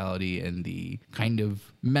impracticality and the kind of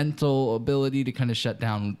mental ability to kind of shut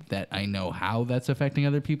down that I know how that's affecting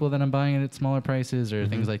other people that I'm buying it at smaller prices or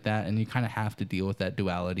things like that. And you kind of have to deal with that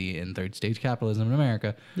duality in third stage capitalism in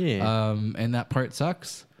America. Yeah. And that part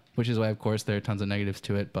sucks, which is why, of course, there are tons of negatives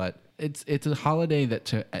to it. But it's a holiday that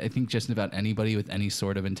to I think just about anybody with any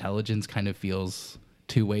sort of intelligence kind of feels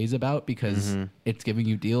two ways about because it's giving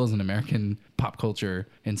you deals, and American pop culture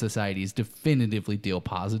and society is definitively deal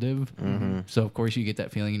positive. So of course you get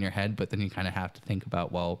that feeling in your head, but then you kind of have to think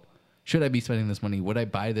about, well, should I be spending this money? Would I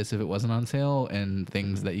buy this if it wasn't on sale? And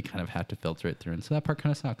things that you kind of have to filter it through. And so that part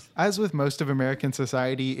kind of sucks. As with most of American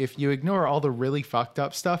society, if you ignore all the really fucked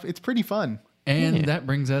up stuff, it's pretty fun. And that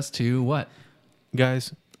brings us to what?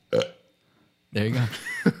 Guys, There you go.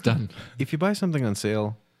 Done. if you buy something on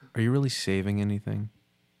sale, are you really saving anything?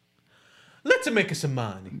 Let's make us some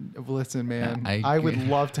money. Listen, man, I I would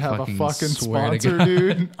love to have a fucking fucking swear to sponsor, God.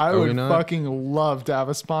 dude. I Are we would not? fucking love to have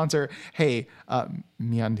a sponsor. Hey,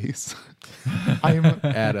 MeUndies. I'm.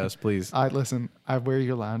 Add us, please. Listen. I wear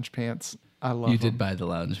your lounge pants. I love You them. did buy the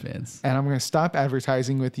lounge fans. And I'm going to stop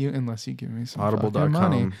advertising with you unless you give me some fucking Audible.com.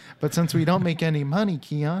 money. But since we don't make any money,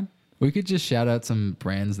 Keon, We could just shout out some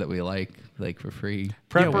brands that we like for free.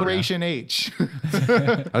 Preparation H.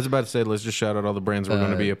 I was about to say, let's just shout out all the brands we're going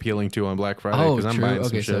to be appealing to on Black Friday Oh, because true. I'm buying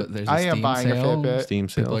Okay, some so shit. there's a I am Steam buying a sale. Fitbit. Steam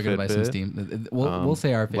sale, People are going to buy some Fitbit, Steam. We'll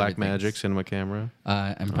say our favorite Black Magic, things. Cinema Camera.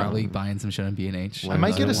 I'm probably buying some shit on B&H. I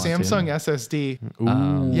might get a want to. Samsung SSD.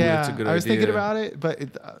 Ooh, Yeah, that's a good I was idea. thinking about it, but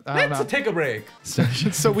I don't know. take a break.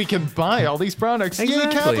 So we can buy all these products. Yay,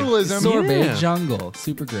 Exactly. capitalism. Sorbet Yeah. Jungle.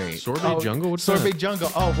 Super great. Sorbet Jungle? What's Sorbet that? Jungle.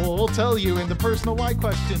 Oh, well, we'll tell you in the personal why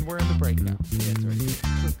question. We're in the break now. Yeah, it's right.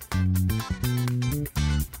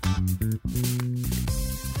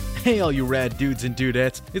 Hey, all you rad dudes and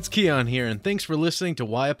dudettes. It's Keon here, and thanks for listening to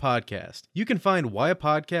Why a Podcast. You can find Why a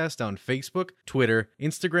Podcast on Facebook, Twitter,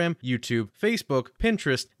 Instagram, YouTube, Facebook,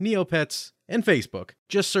 Pinterest, Neopets, and Facebook.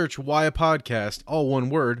 Just search Why a Podcast, all one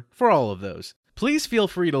word, for all of those. Please feel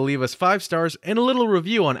free to leave us 5 stars and a little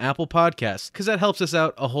review on Apple Podcasts, because that helps us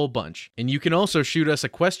out a whole bunch. And you can also shoot us a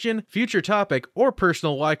question, future topic, or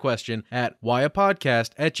personal why question at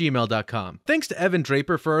whyapodcast@gmail.com. Thanks to Evan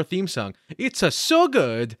Draper for our theme song. It's so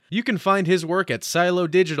good! You can find his work at Silo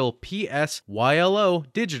Digital,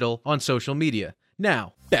 PSYLO Digital, on social media.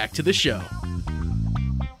 Now, back to the show.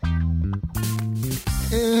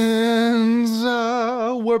 And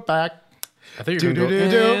we're back. I think you're going to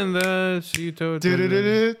Do-do-do-do. go, and the Cito-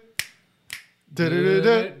 Du-du-du-du.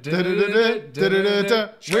 Du-du-du-du.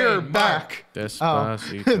 We're back.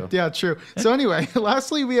 Despacito. Yeah, true. So anyway,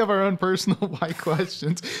 lastly, we have our own personal why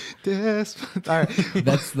questions. All right.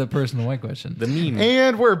 That's the personal white question. The meme.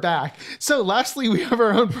 And we're back. So lastly, we have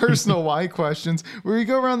our own personal why questions where we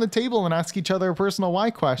go around the table and ask each other a personal why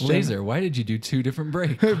question. Laser, why did you do 2 different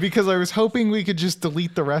breaks? Because I was hoping we could just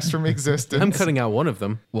delete the rest from existence. I'm cutting out one of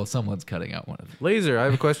them. Well, someone's cutting out one of them. Laser, I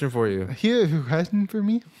have a question for you. Here, who hadn't for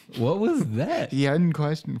me? What was that? He hadn't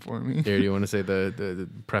question for me. Here, do you want to say the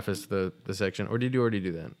preface, the section, or did you already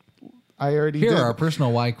do that? I already Here did. are our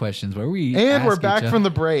personal why questions where we And we're ask back each from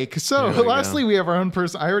the break. So There we lastly, go. we have our own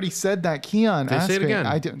person. I already said that, Keon. Okay, say it again.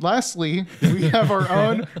 I did. Lastly, we have our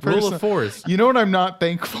own Rule person. of fours. You know what I'm not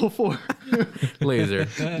thankful for? Laser.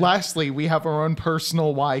 Lastly, we have our own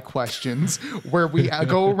personal why questions where we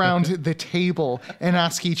go around the table and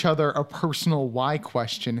ask each other a personal why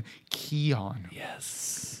question. Keon,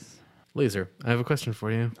 Laser, I have a question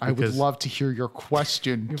for you. I would because love to hear your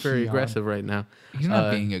question. You're very Keon. aggressive right now. He's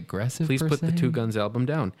not being aggressive. Please per put the se. Two Guns album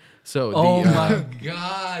down. So Oh the, my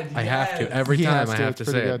god! I have to. Every He time has I to. have It's to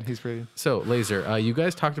pretty say good. it. He's pretty. So, Laser, you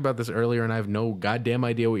guys talked about this earlier, and I have no goddamn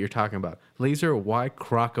idea what you're talking about. Laser, why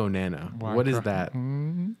Croconana? Why What is Croc- that?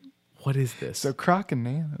 What is this? So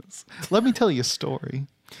Crocananas. Let me tell you a story.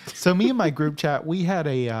 So me and my group chat, we had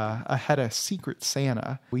a Secret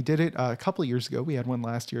Santa. We did it a couple of years ago. We had one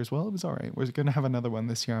last year as well. It was all right. We're gonna have another one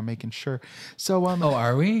this year. I'm making sure. So Oh,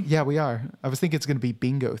 are we? yeah, we are. I was thinking it's gonna be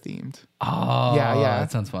bingo themed. Oh, Yeah. That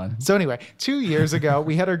sounds fun. So anyway, 2 years ago,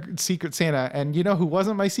 we had our Secret Santa, and you know who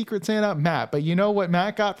wasn't my Secret Santa? Matt. But you know what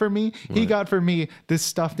Matt got for me? He got for me this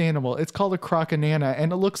stuffed animal. It's called a croconana,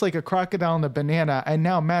 and it looks like a crocodile and a banana. And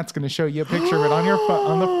now Matt's going to show you a picture of it on your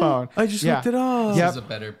on the phone. I just Yeah. looked it up. This Yep. is a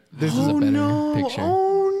better. This This is is a a better picture.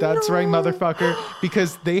 That's right, motherfucker.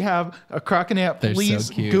 Because they have a croconana. They're so Please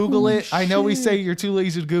cute. Google it. Oh, I know we shit. say you're too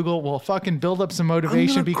lazy to Google. Well, fucking build up some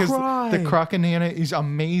motivation gonna because cry. the croconana is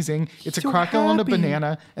amazing. It's a So crocodile and a happy.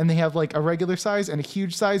 banana, and they have like a regular size and a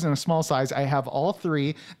huge size and a small size. I have all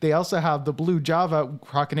three. They also have the blue Java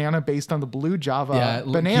croconana based on the blue Java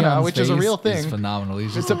banana, Keon's which is a face real thing. Is phenomenal. He's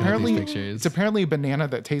It's just looking at apparently these pictures. it's apparently a banana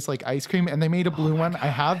that tastes like ice cream, and they made a blue one. I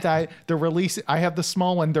have that. They're releasing. I have the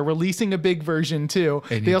small one. They're releasing a big version too.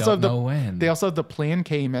 And They you also don't have the. know when. They also have the Plan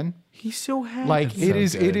Cayman. He's so happy. Like That's it so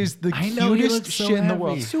is. It good. is the I know, he cutest looks so shit in the happy.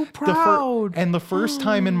 world. So The proud. and the first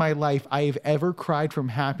time in my life I have ever cried from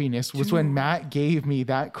happiness was when Matt gave me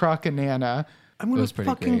that croconana. I'm gonna was pretty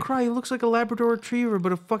fucking great. cry. He looks like a Labrador Retriever,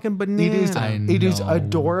 but a fucking banana. It is. I It is know.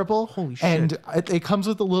 adorable. Holy shit. And it comes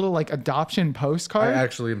with a little like adoption postcard.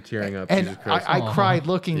 actually am tearing up. And I cried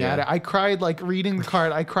looking at Yeah. it. I cried like reading the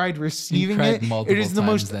card. I cried receiving cried it. multiple It is the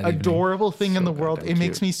times most that evening. adorable thing in the world. goddamn It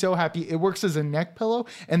makes cute. me so happy. It works as a neck pillow.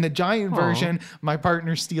 And the giant version, my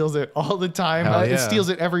partner steals it all the time. Hell It yeah. steals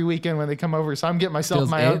it every weekend when they come over. So I'm getting myself Steals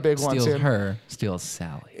my it, own big one steals soon. her, steals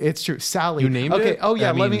Sally. It's true. Sally. You named okay. it? Oh yeah.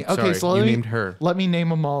 I let mean, me. Okay. sorry, So you let me, named her. Let me name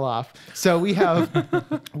them all off. So we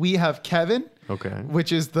have Kevin. Okay.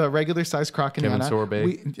 Which is the regular size croconana. Kevin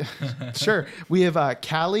Sorbet. Sure. We have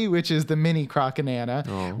Callie, which is the mini croconana.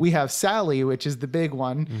 Oh. We have Sally, which is the big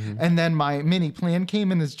one. And then my mini Plan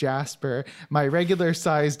Cayman is Jasper. My regular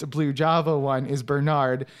sized blue Java one is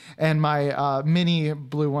Bernard. And my mini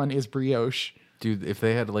blue one is Brioche. Dude, if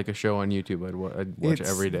they had like a show on YouTube, I'd watch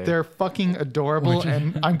every day. They're fucking adorable,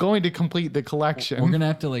 and I'm going to complete the collection. We're gonna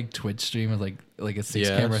have to like Twitch stream with like a 6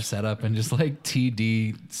 camera Yes. setup and just like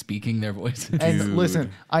TD speaking their voices. And Dude. listen,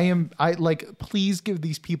 please give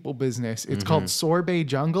these people business. It's called Sorbet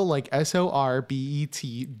Jungle, like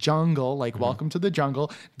SORBET Jungle, like welcome to the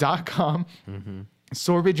jungle.com.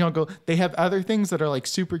 Sorbet Jungle. They have other things that are like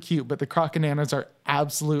super cute, but the croconanas are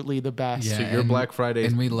absolutely the best. So your Black Friday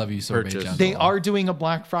and we love you, Sorbet purchase. Jungle. They are doing a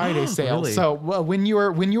Black Friday sale. Really? So when you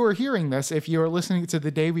are hearing this, if you are listening to the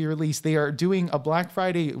day we release, they are doing a Black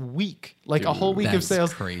Friday week, like a whole week of that's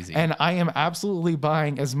sales. crazy. And I am absolutely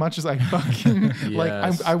buying as much as I fucking like.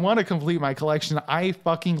 Yes. I want to complete my collection. I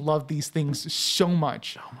fucking love these things so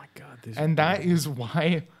much, Oh my god, these and that is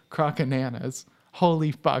why Crocananas.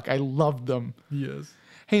 Holy fuck, I love them. yes.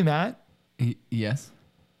 Hey Matt, Yes.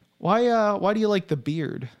 why do you like the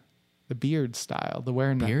beard? The beard style, the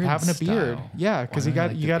wearing Beard having a beard. style. Yeah, because Why do I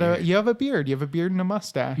like the beard? you have a beard. You have a beard and a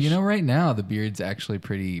mustache. You know, right now the beard's actually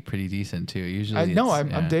pretty decent too. Usually, I know,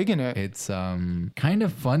 it's- I'm digging it. It's kind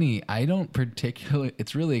of funny. I don't particularly.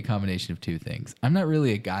 It's really a combination of two things. I'm not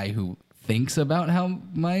really a guy who thinks about how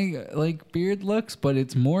my like beard looks, but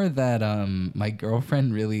it's more that my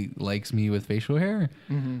girlfriend really likes me with facial hair.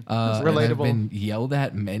 And I've relatable. been yelled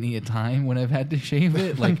at many a time when I've had to shave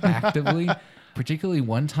it, like actively. Particularly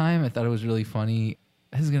one time, I thought it was really funny.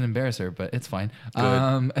 This is gonna embarrass her, but it's fine.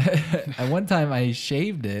 At one time, I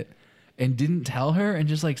shaved it and didn't tell her, and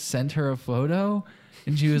just like sent her a photo,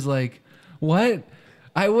 and she was like, "What?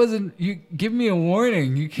 I wasn't. You give me a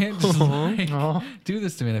warning. You can't just like do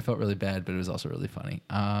this to me." And I felt really bad, but it was also really funny.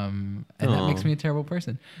 And that makes me a terrible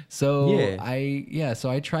person. So Yeah. So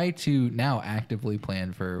I try to now actively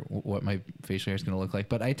plan for what my facial hair is going to look like,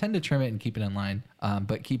 but I tend to trim it and keep it in line,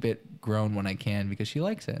 but keep it grown when I can because she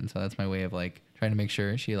likes it, and so that's my way of like trying to make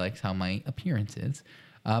sure she likes how my appearance is.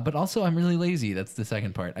 But also, I'm really lazy. That's the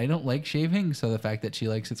second part. I don't like shaving, so the fact that she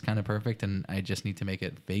likes it's kind of perfect, and I just need to make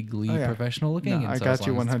it vaguely Oh, yeah. professional looking. No, and I so got as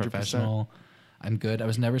you long as it's 100%. professional, I'm good. I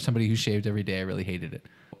was never somebody who shaved every day. I really hated it.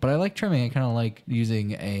 But I like trimming. I kind of like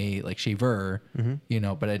using a shaver,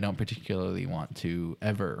 but I don't particularly want to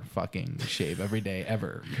ever fucking shave every day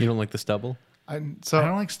ever. You don't like the stubble? So I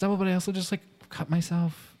don't like stubble, but I also just like cut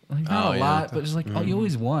myself. Like not Oh, a yeah. lot, but just like you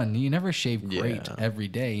always won. You never shave great Yeah. every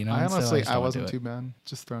day, you know. I and so honestly, just I don't wasn't do too it. bad.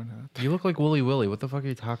 Just throwing it out there. You look like Wooly Willy. What the fuck are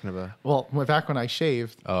you talking about? Well, back when I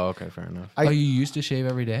shaved, Oh, okay, fair enough. I- Oh, you used to shave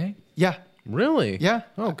every day? yeah. Really? Yeah.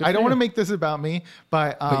 Oh, good I for don't want to you. make this about me,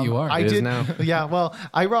 but you are. I It is did now. Yeah. Well,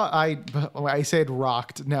 I said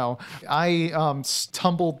rocked. No, I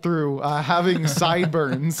tumbled through having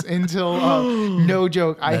sideburns until no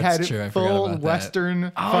joke. I That's had true, I forgot full about that.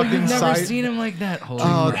 Western Oh, fucking you've never side. seen him like that. Holy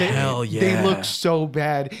Oh, crap. hell they yeah. look so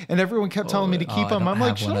bad, and everyone kept telling me to Oh, keep I them. don't I'm like,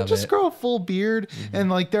 have should one I of just it. grow a full beard? And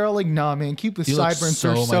like they're all like, nah, man, keep the You look sideburns.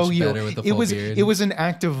 so They're so much you. better with the It full was beard. it was an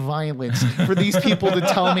act of violence for these people to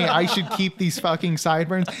tell me I should keep these fucking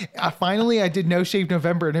sideburns. Finally, I did No Shave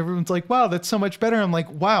November, and everyone's like, wow, that's so much better. I'm like,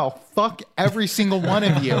 wow, fuck every single one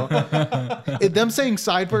of you. Them saying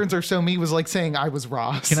sideburns are so me was like saying I was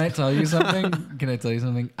Ross. Can I tell you something?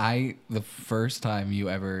 The first time you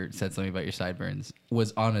ever said something about your sideburns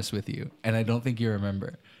was honest with you, and I don't think you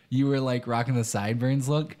remember. You were like rocking the sideburns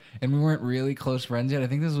look, and we weren't really close friends yet. I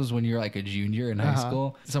think this was when you were like a junior in high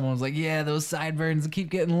school. Someone was like, "Yeah, those sideburns keep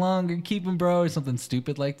getting longer. Keep them, bro," or something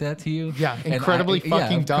stupid like that to you. Yeah, And incredibly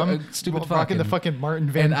fucking dumb. stupid Rocking the fucking Martin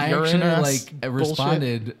Van And I Buren actually ass like bullshit.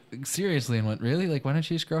 responded seriously and went, "Really? Like, why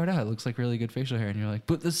don't you just grow it out? It looks like really good facial hair." And you're like,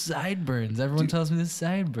 "But the sideburns. Everyone tells me the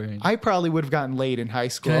sideburns." I probably would have gotten laid in high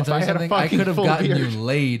school Can I if tell I you had a something? I fucking could have full gotten beard. you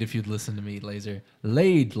laid if you'd listened to me, Laser.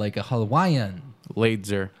 Laid like a Hawaiian.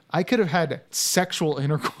 Laser. I could have had sexual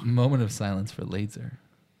intercourse. Moment of silence for Laser.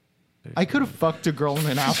 I could have fucked a girl in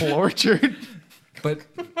an apple orchard. But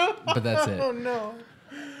that's it. no.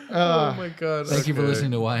 Oh my god. Thank you for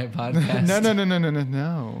listening to Wyatt Podcast.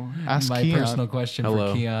 No. Ask My Keon. personal question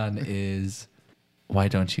Hello. for Keon is, why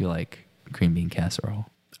don't you like green bean casserole?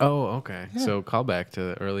 Oh, okay. So call back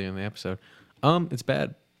to earlier in the episode. It's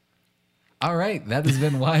bad. All right, that has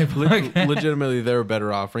been Wyatt Podcast. Legitimately, there are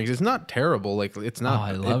better offerings. It's not terrible. Like it's not. Oh,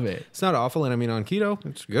 I love it. It's not awful. And I mean, on keto,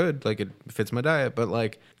 it's good. Like it fits my diet. But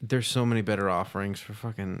like, there's so many better offerings for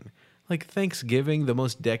fucking like Thanksgiving, the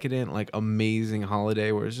most decadent, like amazing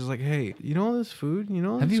holiday where it's just like, hey, you know all this food? You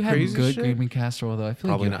know all Have this you had crazy good shit? green bean casserole though? I feel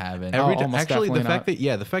Probably like you not. haven't. Every time, almost actually, the definitely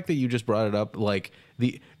fact the fact that you just brought it up, like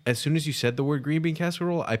as soon as you said the word green bean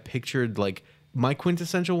casserole, I pictured like my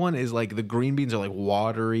quintessential one is like the green beans are like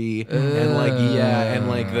watery and like and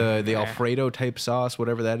like the Alfredo type sauce,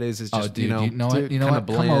 whatever that is Oh, just dude, you know what? dude, You know kinda what?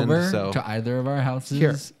 Come bland, over so- to either of our houses.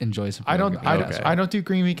 Here. Enjoy some. I don't. green bean casserole. I don't do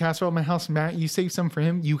green bean casserole at my house. Matt, you save some for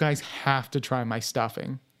him. You guys have to try my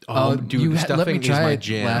stuffing. Oh, dude, you the let me stuffing is try my it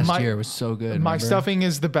jam. last My- year. It was so good. My remember? stuffing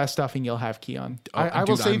is the best stuffing you'll have, Keon. Oh, I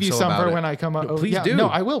will dude, save I'm you so some about for it. when I come up. No, please do. No,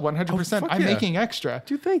 I will 100%. Oh, fuck I'm yeah. making extra.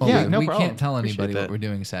 Dude, thank Well, you. Yeah, no we problem. can't tell Appreciate anybody what that. we're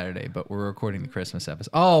doing Saturday, but we're recording the Christmas episode.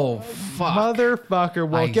 Oh fuck! Motherfucker.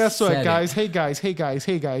 Well, I guess what, said guys? it. Hey,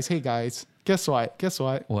 guys. Guess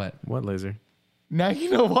what? What? What laser? Now you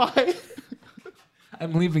know why.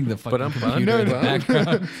 I'm leaving the fucking I'm computer No, in the no.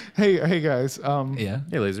 background. hey, guys. Yeah.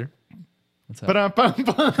 Hey, laser. What's up? But You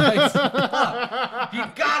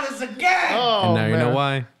got us again. oh, And now you know man.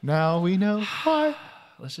 why. Now we know why.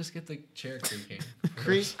 Let's just get the chair creaking.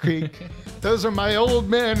 Creak. Those are my old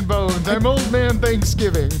man bones. I'm old man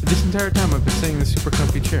Thanksgiving. This entire time I've been sitting in this super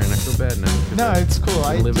comfy chair, and I feel bad now. 'cause No, I- it's cool.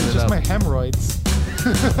 I'm living It's it just up. my hemorrhoids.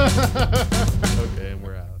 Okay, and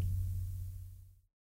we're out.